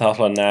modern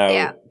pentathlon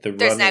now the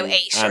there's running now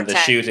 8 and the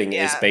 10. shooting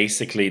is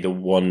basically the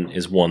one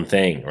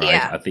thing, right?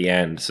 Yeah. At the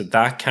end. So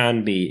that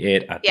can be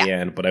it at the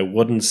end, but I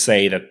wouldn't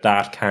say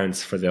that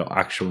counts for the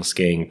actual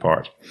skiing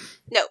part.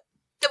 No.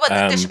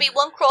 There should be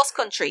 1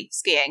 cross-country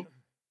skiing.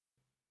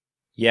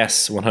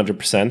 Yes,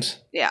 100%.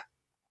 Yeah.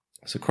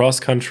 So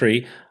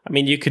cross-country, I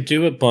mean, you could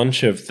do a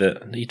bunch of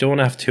you don't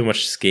have too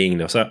much skiing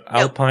though. So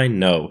alpine,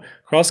 no.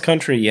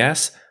 Cross-country,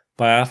 yes.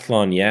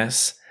 Biathlon,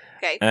 yes.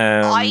 Okay.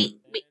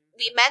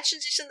 We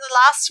mentioned it in the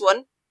last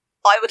one.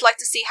 I would like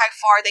to see how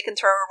far they can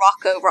throw a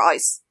rock over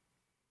ice.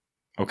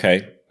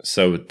 Okay,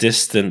 so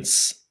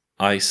distance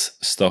ice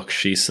stock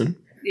schießen.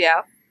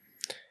 Yeah.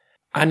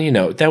 And you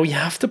know, then we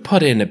have to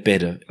put in a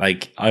bit of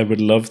I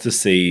would love to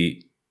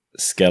see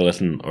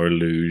skeleton or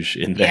luge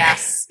in there.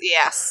 Yes,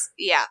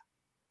 yeah.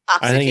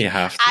 Absolutely. I think you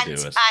have to do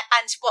it.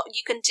 And what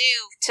you can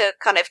do to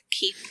kind of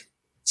keep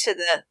to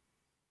the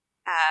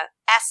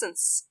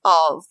essence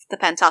of the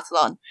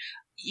pentathlon,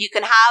 you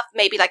can have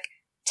maybe 10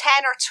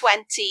 or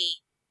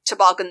 20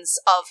 toboggans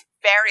of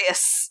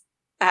various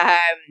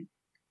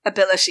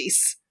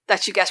abilities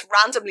that you get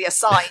randomly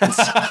assigned.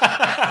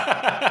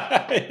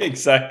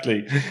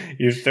 Exactly.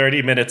 You have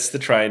 30 minutes to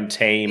try and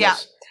tame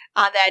it.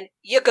 And then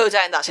you go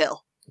down that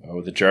hill.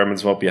 Oh, the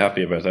Germans won't be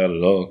happy about that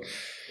at all.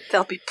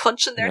 They'll be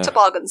punching their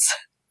toboggans.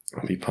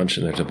 They'll be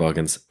punching their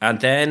toboggans.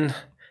 And then,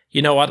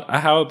 you know what?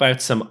 How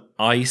about some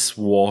ice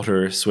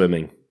water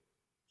swimming?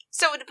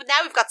 So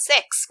now we've got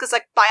 6, because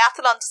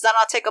biathlon, does that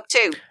not take up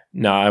 2?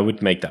 No, I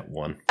would make that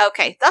 1.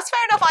 Okay, that's fair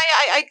enough.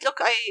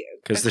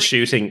 Because the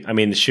shooting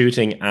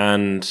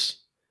and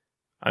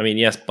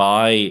yes,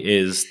 bi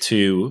is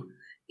 2.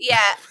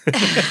 Yeah,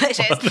 it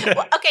is.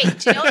 Well, okay,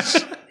 do you know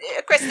what,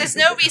 Chris? There's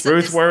no reason.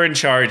 Ruth, we're in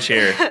charge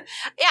here.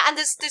 Yeah, and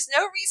there's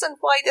no reason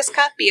why this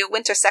can't be a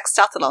winter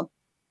sextathlon.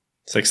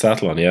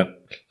 Sextathlon, yeah.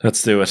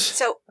 Let's do it.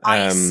 So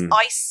ice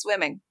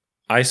swimming.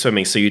 Ice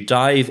swimming. So you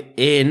dive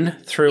in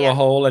through a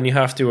hole and you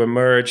have to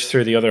emerge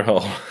through the other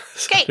hole.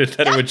 Okay,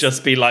 then it would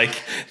just be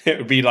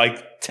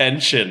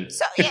tension.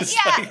 So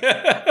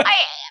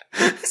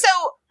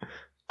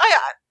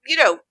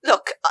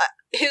look,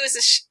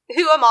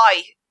 who am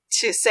I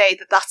to say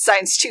that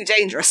sounds too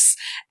dangerous?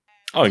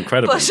 Oh,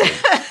 incredible! But,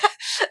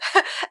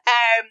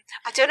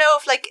 I don't know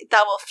if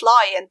that will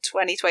fly in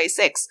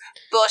 2026.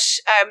 But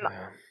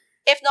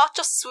if not,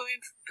 just a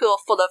swimming pool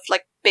full of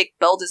big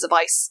boulders of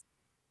ice.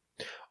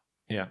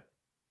 Yeah.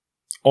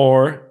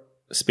 Or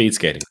speed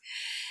skating.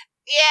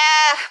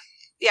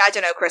 Yeah, I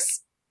don't know,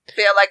 Chris.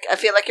 I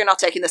feel like you're not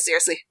taking this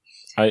seriously.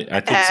 I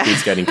think speed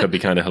skating could be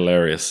kind of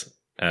hilarious.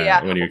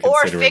 When you're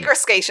considering. Or figure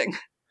skating.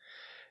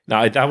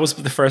 No, that was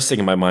the first thing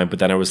in my mind, but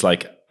then I was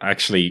like,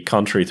 actually,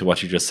 contrary to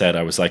what you just said,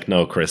 I was like,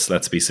 no, Chris,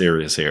 let's be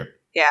serious here.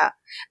 Yeah.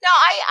 No,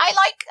 I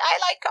like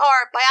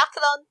our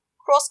biathlon,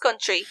 cross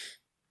country,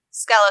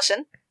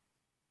 skeleton,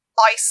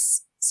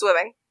 ice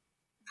swimming.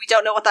 We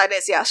don't know what that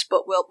is yet,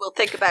 but we'll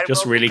think about it.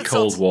 Just really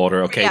cold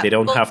water, okay? Yeah, they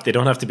don't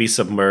have to be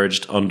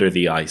submerged under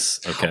the ice,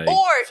 okay?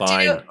 Or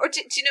fine.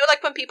 do you know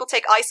like when people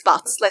take ice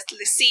baths? Let's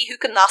see who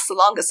can last the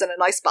longest in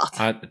an ice bath.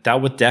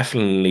 That would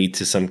definitely lead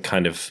to some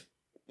kind of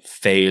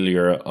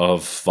failure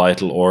of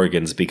vital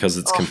organs because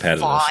it's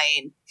competitive.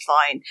 Fine.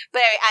 But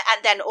anyway,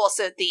 and then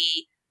also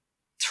the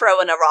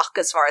throwing a rock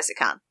as far as you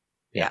can.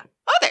 Yeah.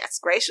 I think that's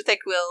great. I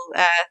think we'll.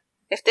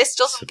 If this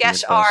doesn't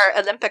get our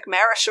Olympic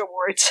Merit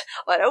Award,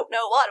 I don't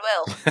know what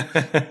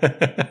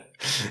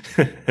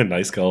will.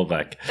 Nice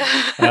callback.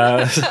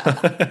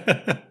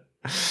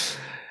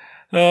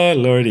 Oh,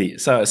 lordy.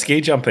 So,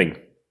 ski jumping.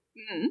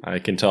 I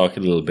can talk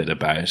a little bit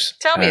about.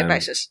 Tell me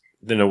about it.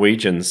 The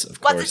Norwegians, of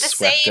course,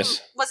 swept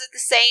it. Was it the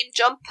same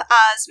jump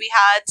as we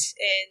had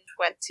in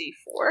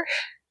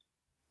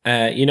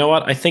 24? You know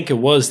what? I think it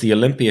was the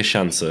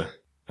Olympiaschanze.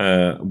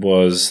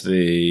 Was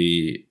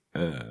the...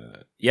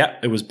 Yeah,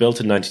 it was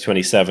built in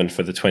 1927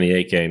 for the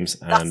 28 games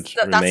and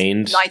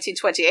remained... That's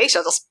 1928.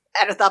 I'll just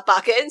edit that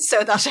back in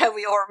so that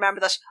we all remember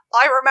that.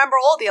 I remember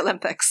all the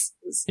Olympics.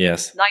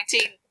 Yes.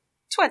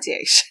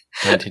 1928.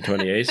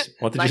 1928?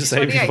 What did you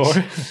say before?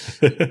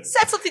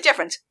 Said something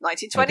different.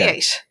 1928.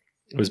 Okay.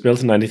 It was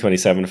built in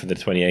 1927 for the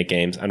 28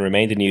 games and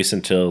remained in use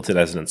until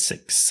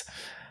 2006.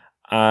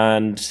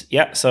 And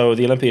yeah, so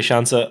the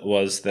Olympiaschanze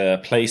was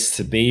the place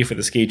to be for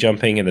the ski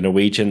jumping, and the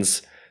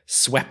Norwegians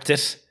swept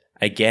it.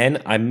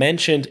 Again, I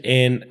mentioned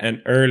in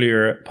an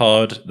earlier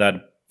pod that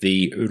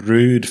the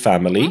Ruud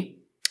family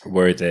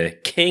were the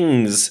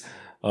kings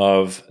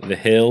of the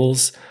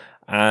hills,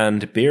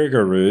 and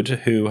Birger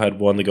Ruud, who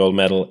had won the gold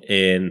medal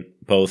in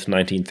both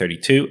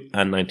 1932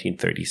 and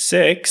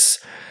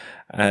 1936,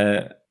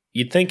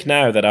 you'd think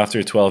now that after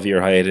a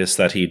 12-year hiatus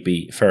that he'd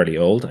be fairly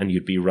old, and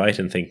you'd be right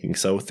in thinking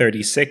so.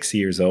 36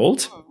 years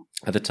old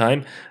at the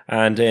time.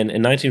 And in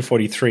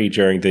 1943,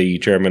 during the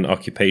German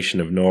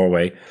occupation of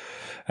Norway,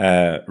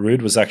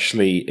 Ruud was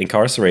actually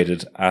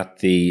incarcerated at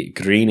the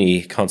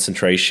Grini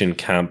concentration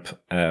camp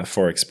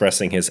for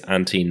expressing his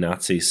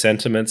anti-Nazi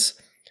sentiments.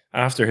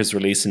 After his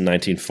release in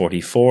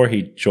 1944,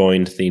 he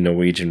joined the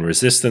Norwegian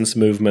resistance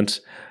movement.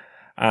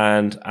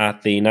 And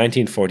at the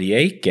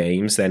 1948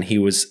 games, then he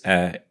was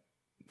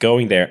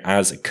going there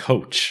as a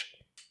coach.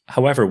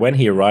 However, when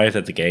he arrived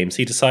at the games,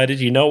 he decided,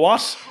 you know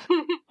what?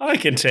 I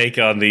can take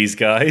on these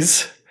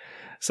guys.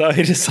 So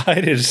he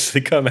decided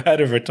to come out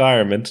of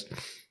retirement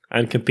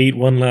and compete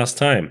one last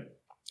time,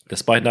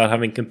 despite not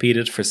having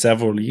competed for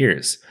several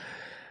years.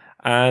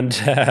 And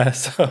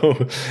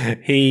so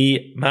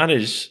he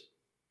managed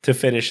to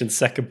finish in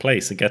second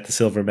place and get the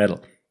silver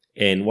medal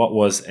in what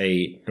was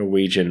a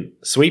Norwegian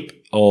sweep.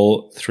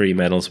 All three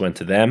medals went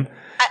to them.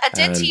 And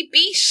didn't he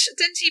beat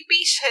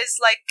his,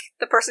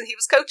 the person he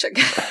was coaching?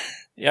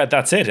 Yeah,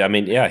 that's it. I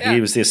mean, he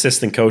was the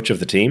assistant coach of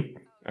the team,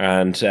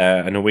 and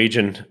a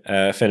Norwegian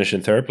finished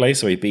in third place,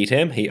 so he beat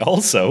him. He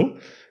also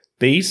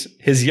beat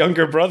his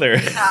younger brother,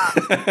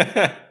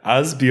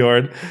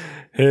 Asbjorn,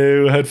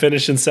 who had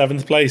finished in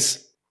seventh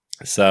place.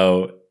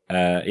 So,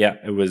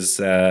 it was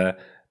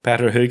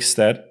Petter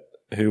Hugstedt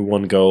who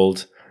won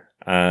gold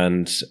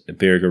and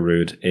Birger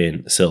Ruud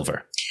in silver.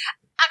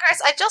 And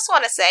Chris, I just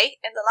want to say,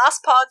 in the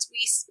last pod,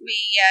 we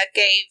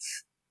gave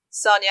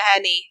Sonja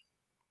Henie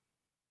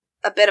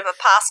a bit of a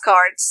pass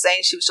card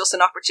saying she was just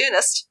an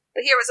opportunist.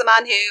 But here was a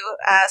man who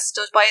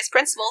stood by his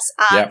principles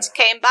and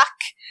came back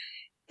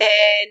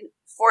in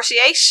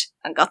 48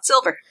 and got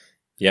silver.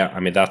 Yeah, I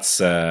mean, that's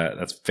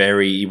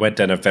he went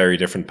down a very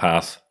different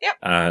path. Yep.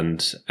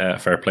 And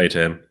fair play to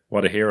him.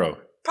 What a hero.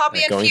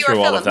 Probably in going fewer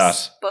through films, all of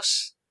that. But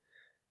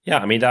yeah,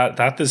 I mean,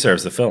 that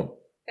deserves a film.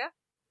 Yeah.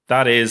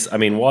 That is, I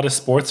mean, what a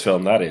sports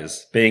film that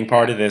is. Being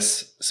part of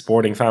this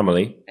sporting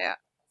family. Yeah.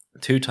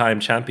 2-time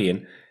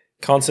champion,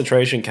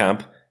 concentration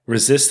camp,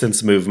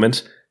 resistance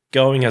movement,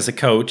 going as a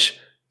coach,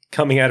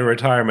 coming out of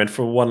retirement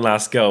for one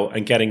last go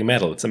and getting a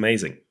medal. It's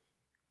amazing.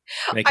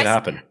 Make it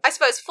happen. I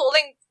suppose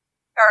falling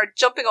or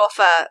jumping off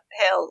a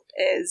hill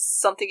is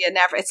something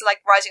it's like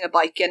riding a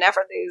bike. You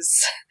never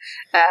lose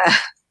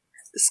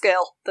the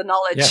skill, the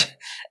knowledge.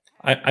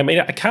 Yeah. I mean,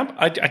 I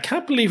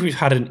can't believe we've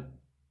had an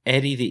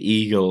Eddie the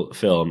Eagle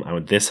film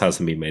and this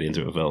hasn't been made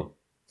into a film.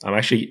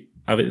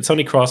 It's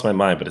only crossed my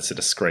mind, but it's a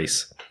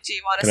disgrace. Do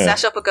you want to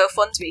set up a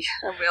GoFundMe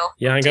and we'll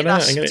do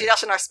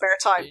that in our spare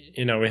time?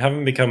 You know, we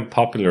haven't become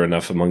popular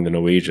enough among the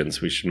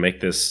Norwegians. We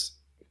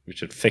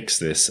should fix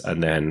this,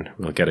 and then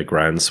we'll get a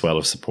groundswell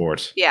of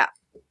support. Yeah,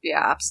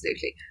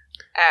 absolutely.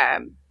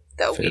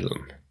 Though we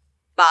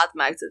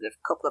bad-mouthed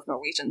a couple of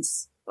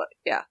Norwegians, but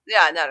no,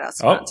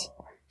 that's grand.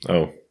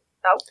 Oh.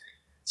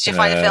 Did you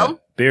find a film?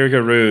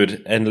 Birger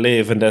Ruud, en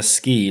levende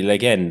ski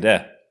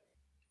legende.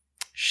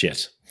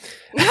 Shit.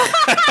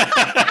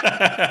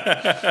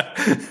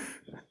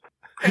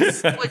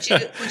 Chris, would you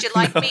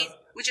like me?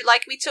 Would you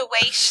like me to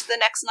wait the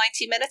next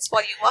 90 minutes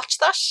while you watch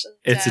that? And,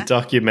 it's a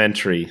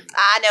documentary.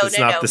 No, it's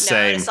not the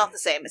same. It's not the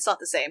same. It's not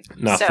the same.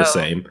 Not the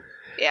same.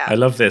 Yeah. I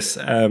love this.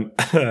 So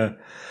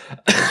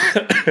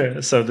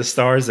the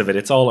stars of it,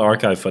 it's all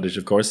archive footage,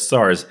 of course.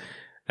 Stars.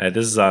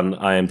 This is on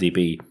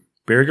IMDb.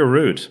 Birger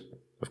Ruud,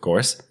 of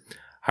course.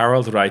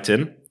 Harold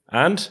Reitin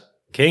and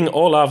King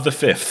Olav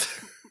V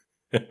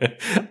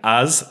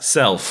as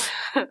Self.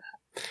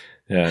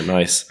 Yeah,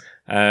 nice.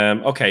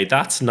 Okay,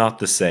 that's not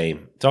the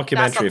same.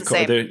 Documentary, That's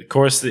not the same. Of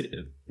course,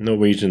 the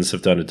Norwegians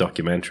have done a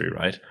documentary,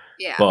 right?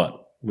 Yeah. But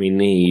we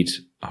need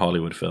a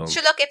Hollywood film. So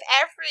look, if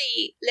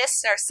every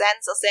listener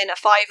sends us in a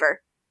 $5,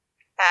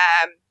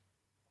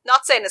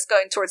 not saying it's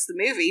going towards the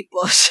movie,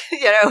 but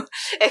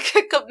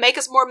it could make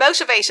us more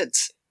motivated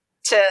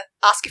to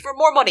ask you for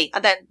more money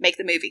and then make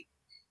the movie.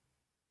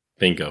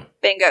 Bingo.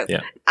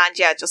 Yeah. And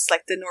just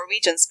like the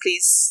Norwegians,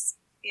 please,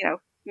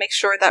 make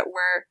sure that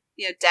we're,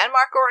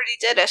 Denmark already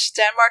did it.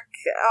 Denmark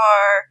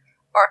are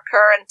our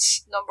current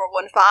number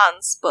one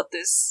fans, but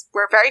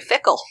we're very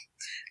fickle.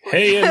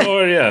 Hey,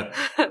 Noria.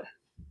 You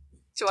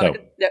don't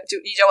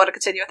want to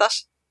continue with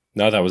that?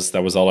 No, that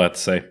was all I had to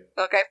say.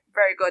 Okay,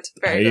 very good.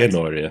 Very hey, good.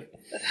 Noria.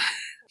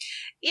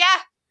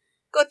 Yeah,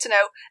 good to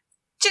know.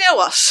 Do you know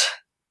what?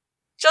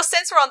 Just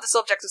since we're on the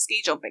subject of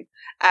ski jumping,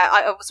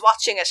 I was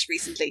watching it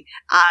recently,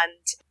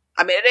 and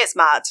I mean, it is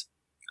mad.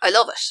 I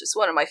love it. It's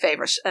one of my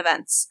favourite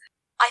events.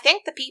 I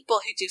think the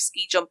people who do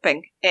ski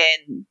jumping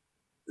in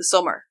the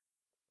summer,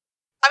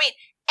 I mean,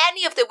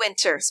 any of the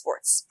winter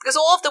sports, because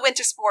all of the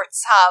winter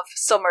sports have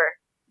summer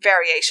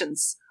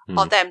variations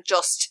of them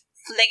just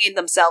flinging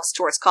themselves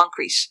towards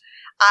concrete.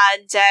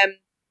 And,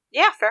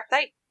 fair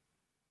play.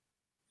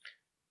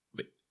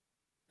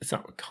 It's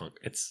not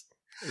it's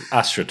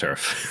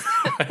AstroTurf.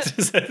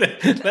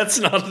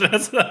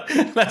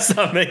 let's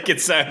not make it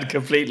sound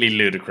completely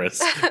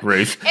ludicrous,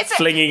 Ruth.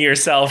 Flinging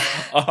yourself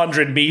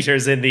 100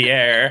 meters in the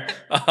air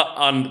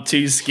on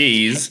two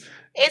skis.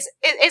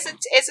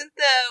 Isn't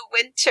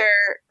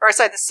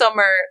the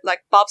summer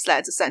like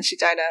bobsleds essentially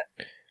down a...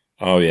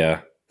 Oh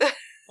yeah.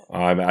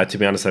 To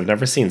be honest, I've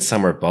never seen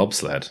summer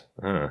bobsled,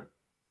 and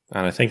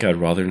I think I'd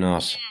rather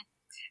not.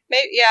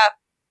 Maybe, yeah.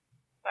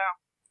 Well,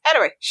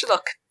 anyway,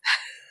 look.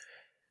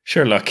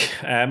 Sure, look.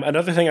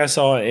 Another thing I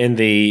saw in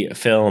the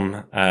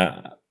film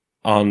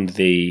on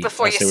the...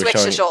 Before you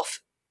switched it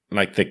off.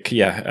 Like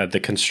the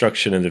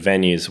construction and the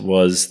venues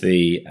was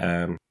they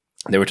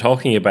were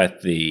talking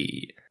about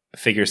the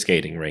figure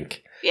skating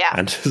rink. Yeah.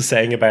 And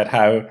saying about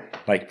how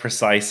like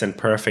precise and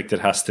perfect it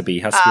has to be.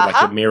 It has to be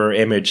like a mirror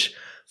image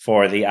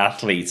for the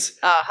athletes.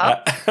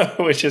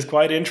 Which is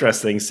quite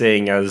interesting,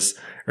 seeing as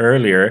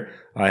earlier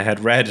I had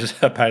read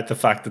about the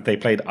fact that they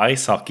played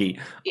ice hockey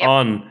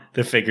on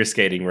the figure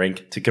skating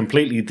rink to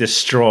completely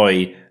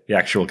destroy the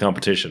actual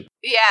competition.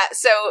 Yeah,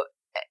 so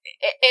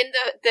in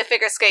the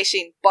figure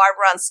skating,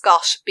 Barbara Ann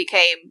Scott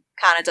became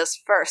Canada's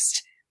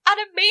first and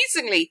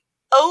amazingly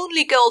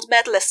only gold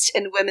medalist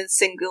in women's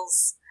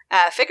singles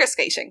figure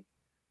skating.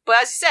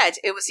 But as you said,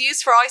 it was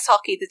used for ice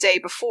hockey the day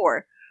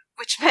before,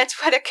 which meant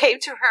when it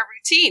came to her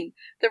routine,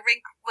 the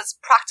rink was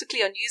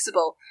practically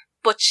unusable.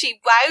 But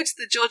she wowed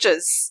the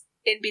judges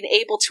in being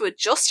able to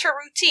adjust her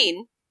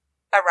routine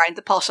around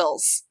the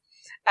potholes.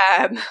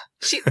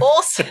 She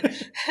also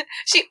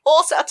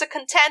had to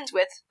contend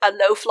with a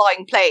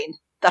low-flying plane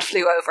that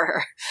flew over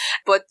her.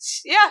 But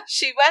yeah,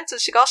 she went and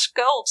she got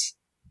gold.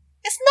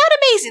 Isn't that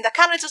amazing that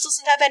Canada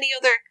doesn't have any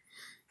other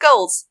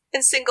golds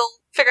in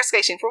single figure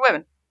skating for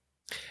women?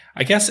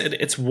 I guess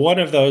it's one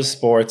of those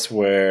sports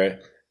where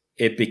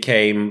it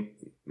became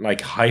like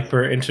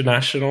hyper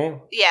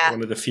international. Yeah.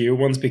 One of the few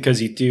ones,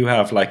 because you do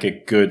have like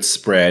a good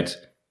spread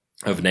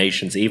of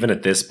nations, even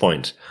at this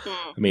point.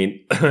 I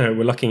mean,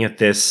 we're looking at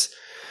this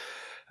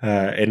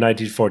in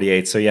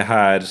 1948. So you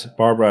had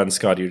Barbara Ann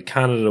Scott, you had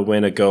Canada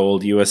win a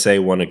gold, USA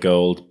won a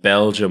gold,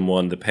 Belgium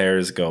won the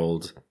pairs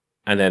gold,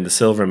 and then the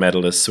silver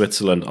medalists,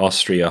 Switzerland,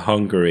 Austria,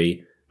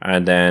 Hungary,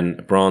 and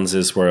then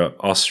bronzes were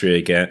Austria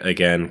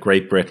again,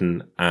 Great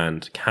Britain,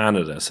 and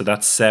Canada. So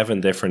that's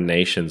 7 different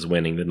nations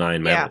winning the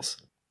 9 medals,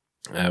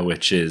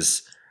 which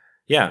is,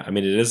 I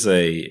mean, it is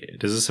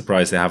a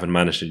surprise they haven't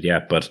managed it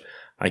yet, but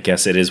I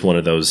guess it is one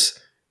of those,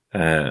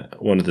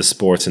 one of the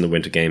sports in the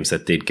Winter Games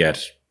that did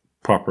get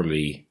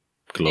properly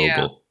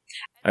global.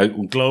 Yeah.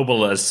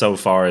 Global as so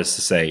far as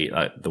to say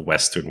the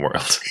Western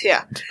world.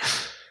 Yeah.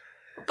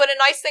 But a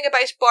nice thing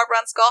about Barbara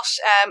Ann Scott,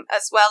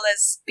 as well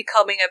as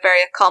becoming a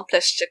very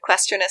accomplished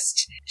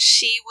equestrianist,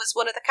 she was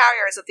one of the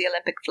carriers of the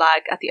Olympic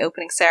flag at the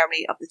opening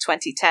ceremony of the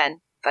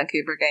 2010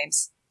 Vancouver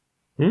Games.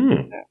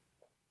 Nice.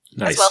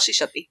 As well she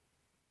should be.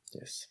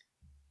 Yes.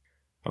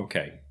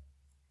 Okay.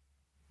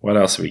 What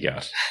else have we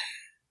got?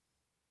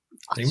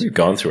 I think we've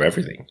gone through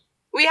everything.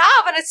 We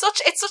have, and it's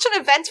such an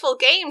eventful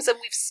games, and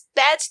we've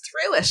sped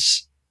through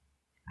it.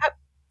 I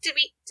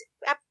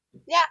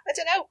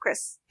don't know,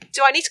 Chris.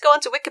 Do I need to go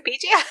onto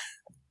Wikipedia?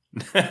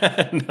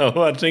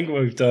 No, I think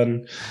we've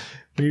done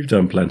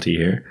plenty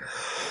here.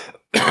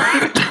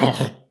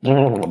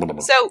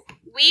 So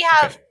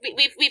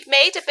we've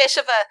made a bit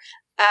of a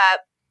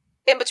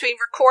in between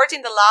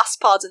recording the last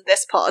pod and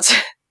this pod.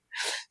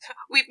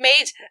 We've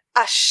made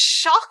a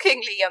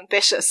shockingly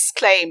ambitious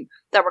claim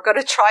that we're going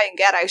to try and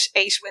get out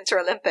 8 Winter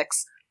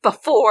Olympics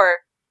before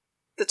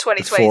the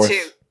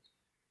 2022.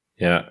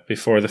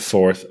 Before the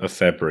 4th of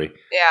February.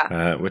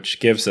 Yeah. Which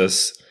gives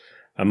us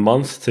a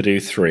month to do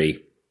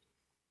 3.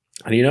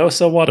 And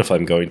so what if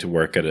I'm going to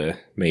work at a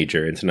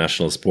major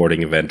international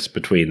sporting event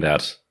between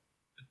that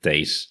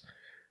date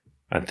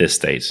and this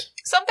date?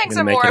 Some things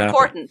are more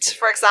important.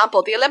 For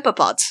example, the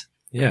Olympopod.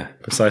 Yeah,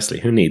 precisely.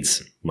 Who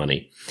needs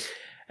money?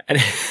 And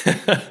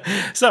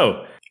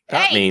so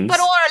that means... but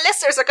all our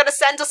listeners are going to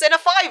send us in a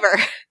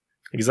 $5.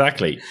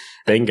 Exactly.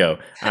 Bingo.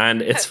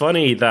 And it's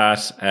funny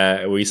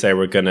that we say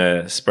we're going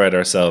to spread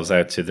ourselves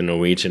out to the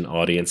Norwegian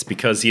audience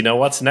because you know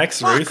what's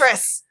next, Ruth?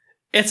 Chris?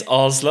 It's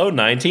Oslo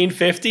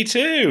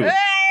 1952. Hey!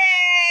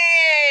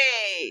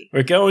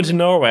 We're going to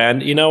Norway,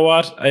 and you know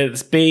what?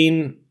 It's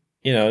been,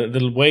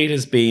 the wait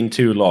has been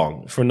too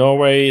long. For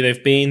Norway,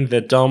 they've been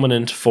the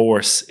dominant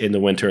force in the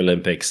Winter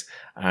Olympics,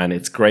 and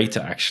it's great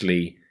to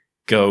actually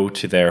go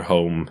to their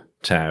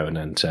hometown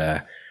and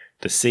to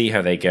see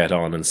how they get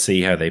on and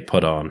see how they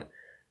put on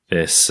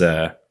this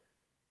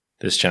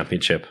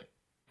championship.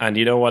 And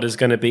you know what is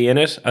going to be in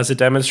it as a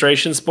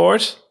demonstration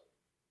sport?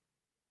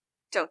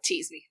 Don't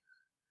tease me.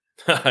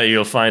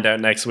 You'll find out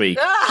next week.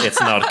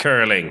 It's not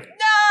curling.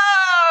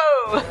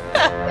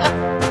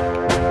 No!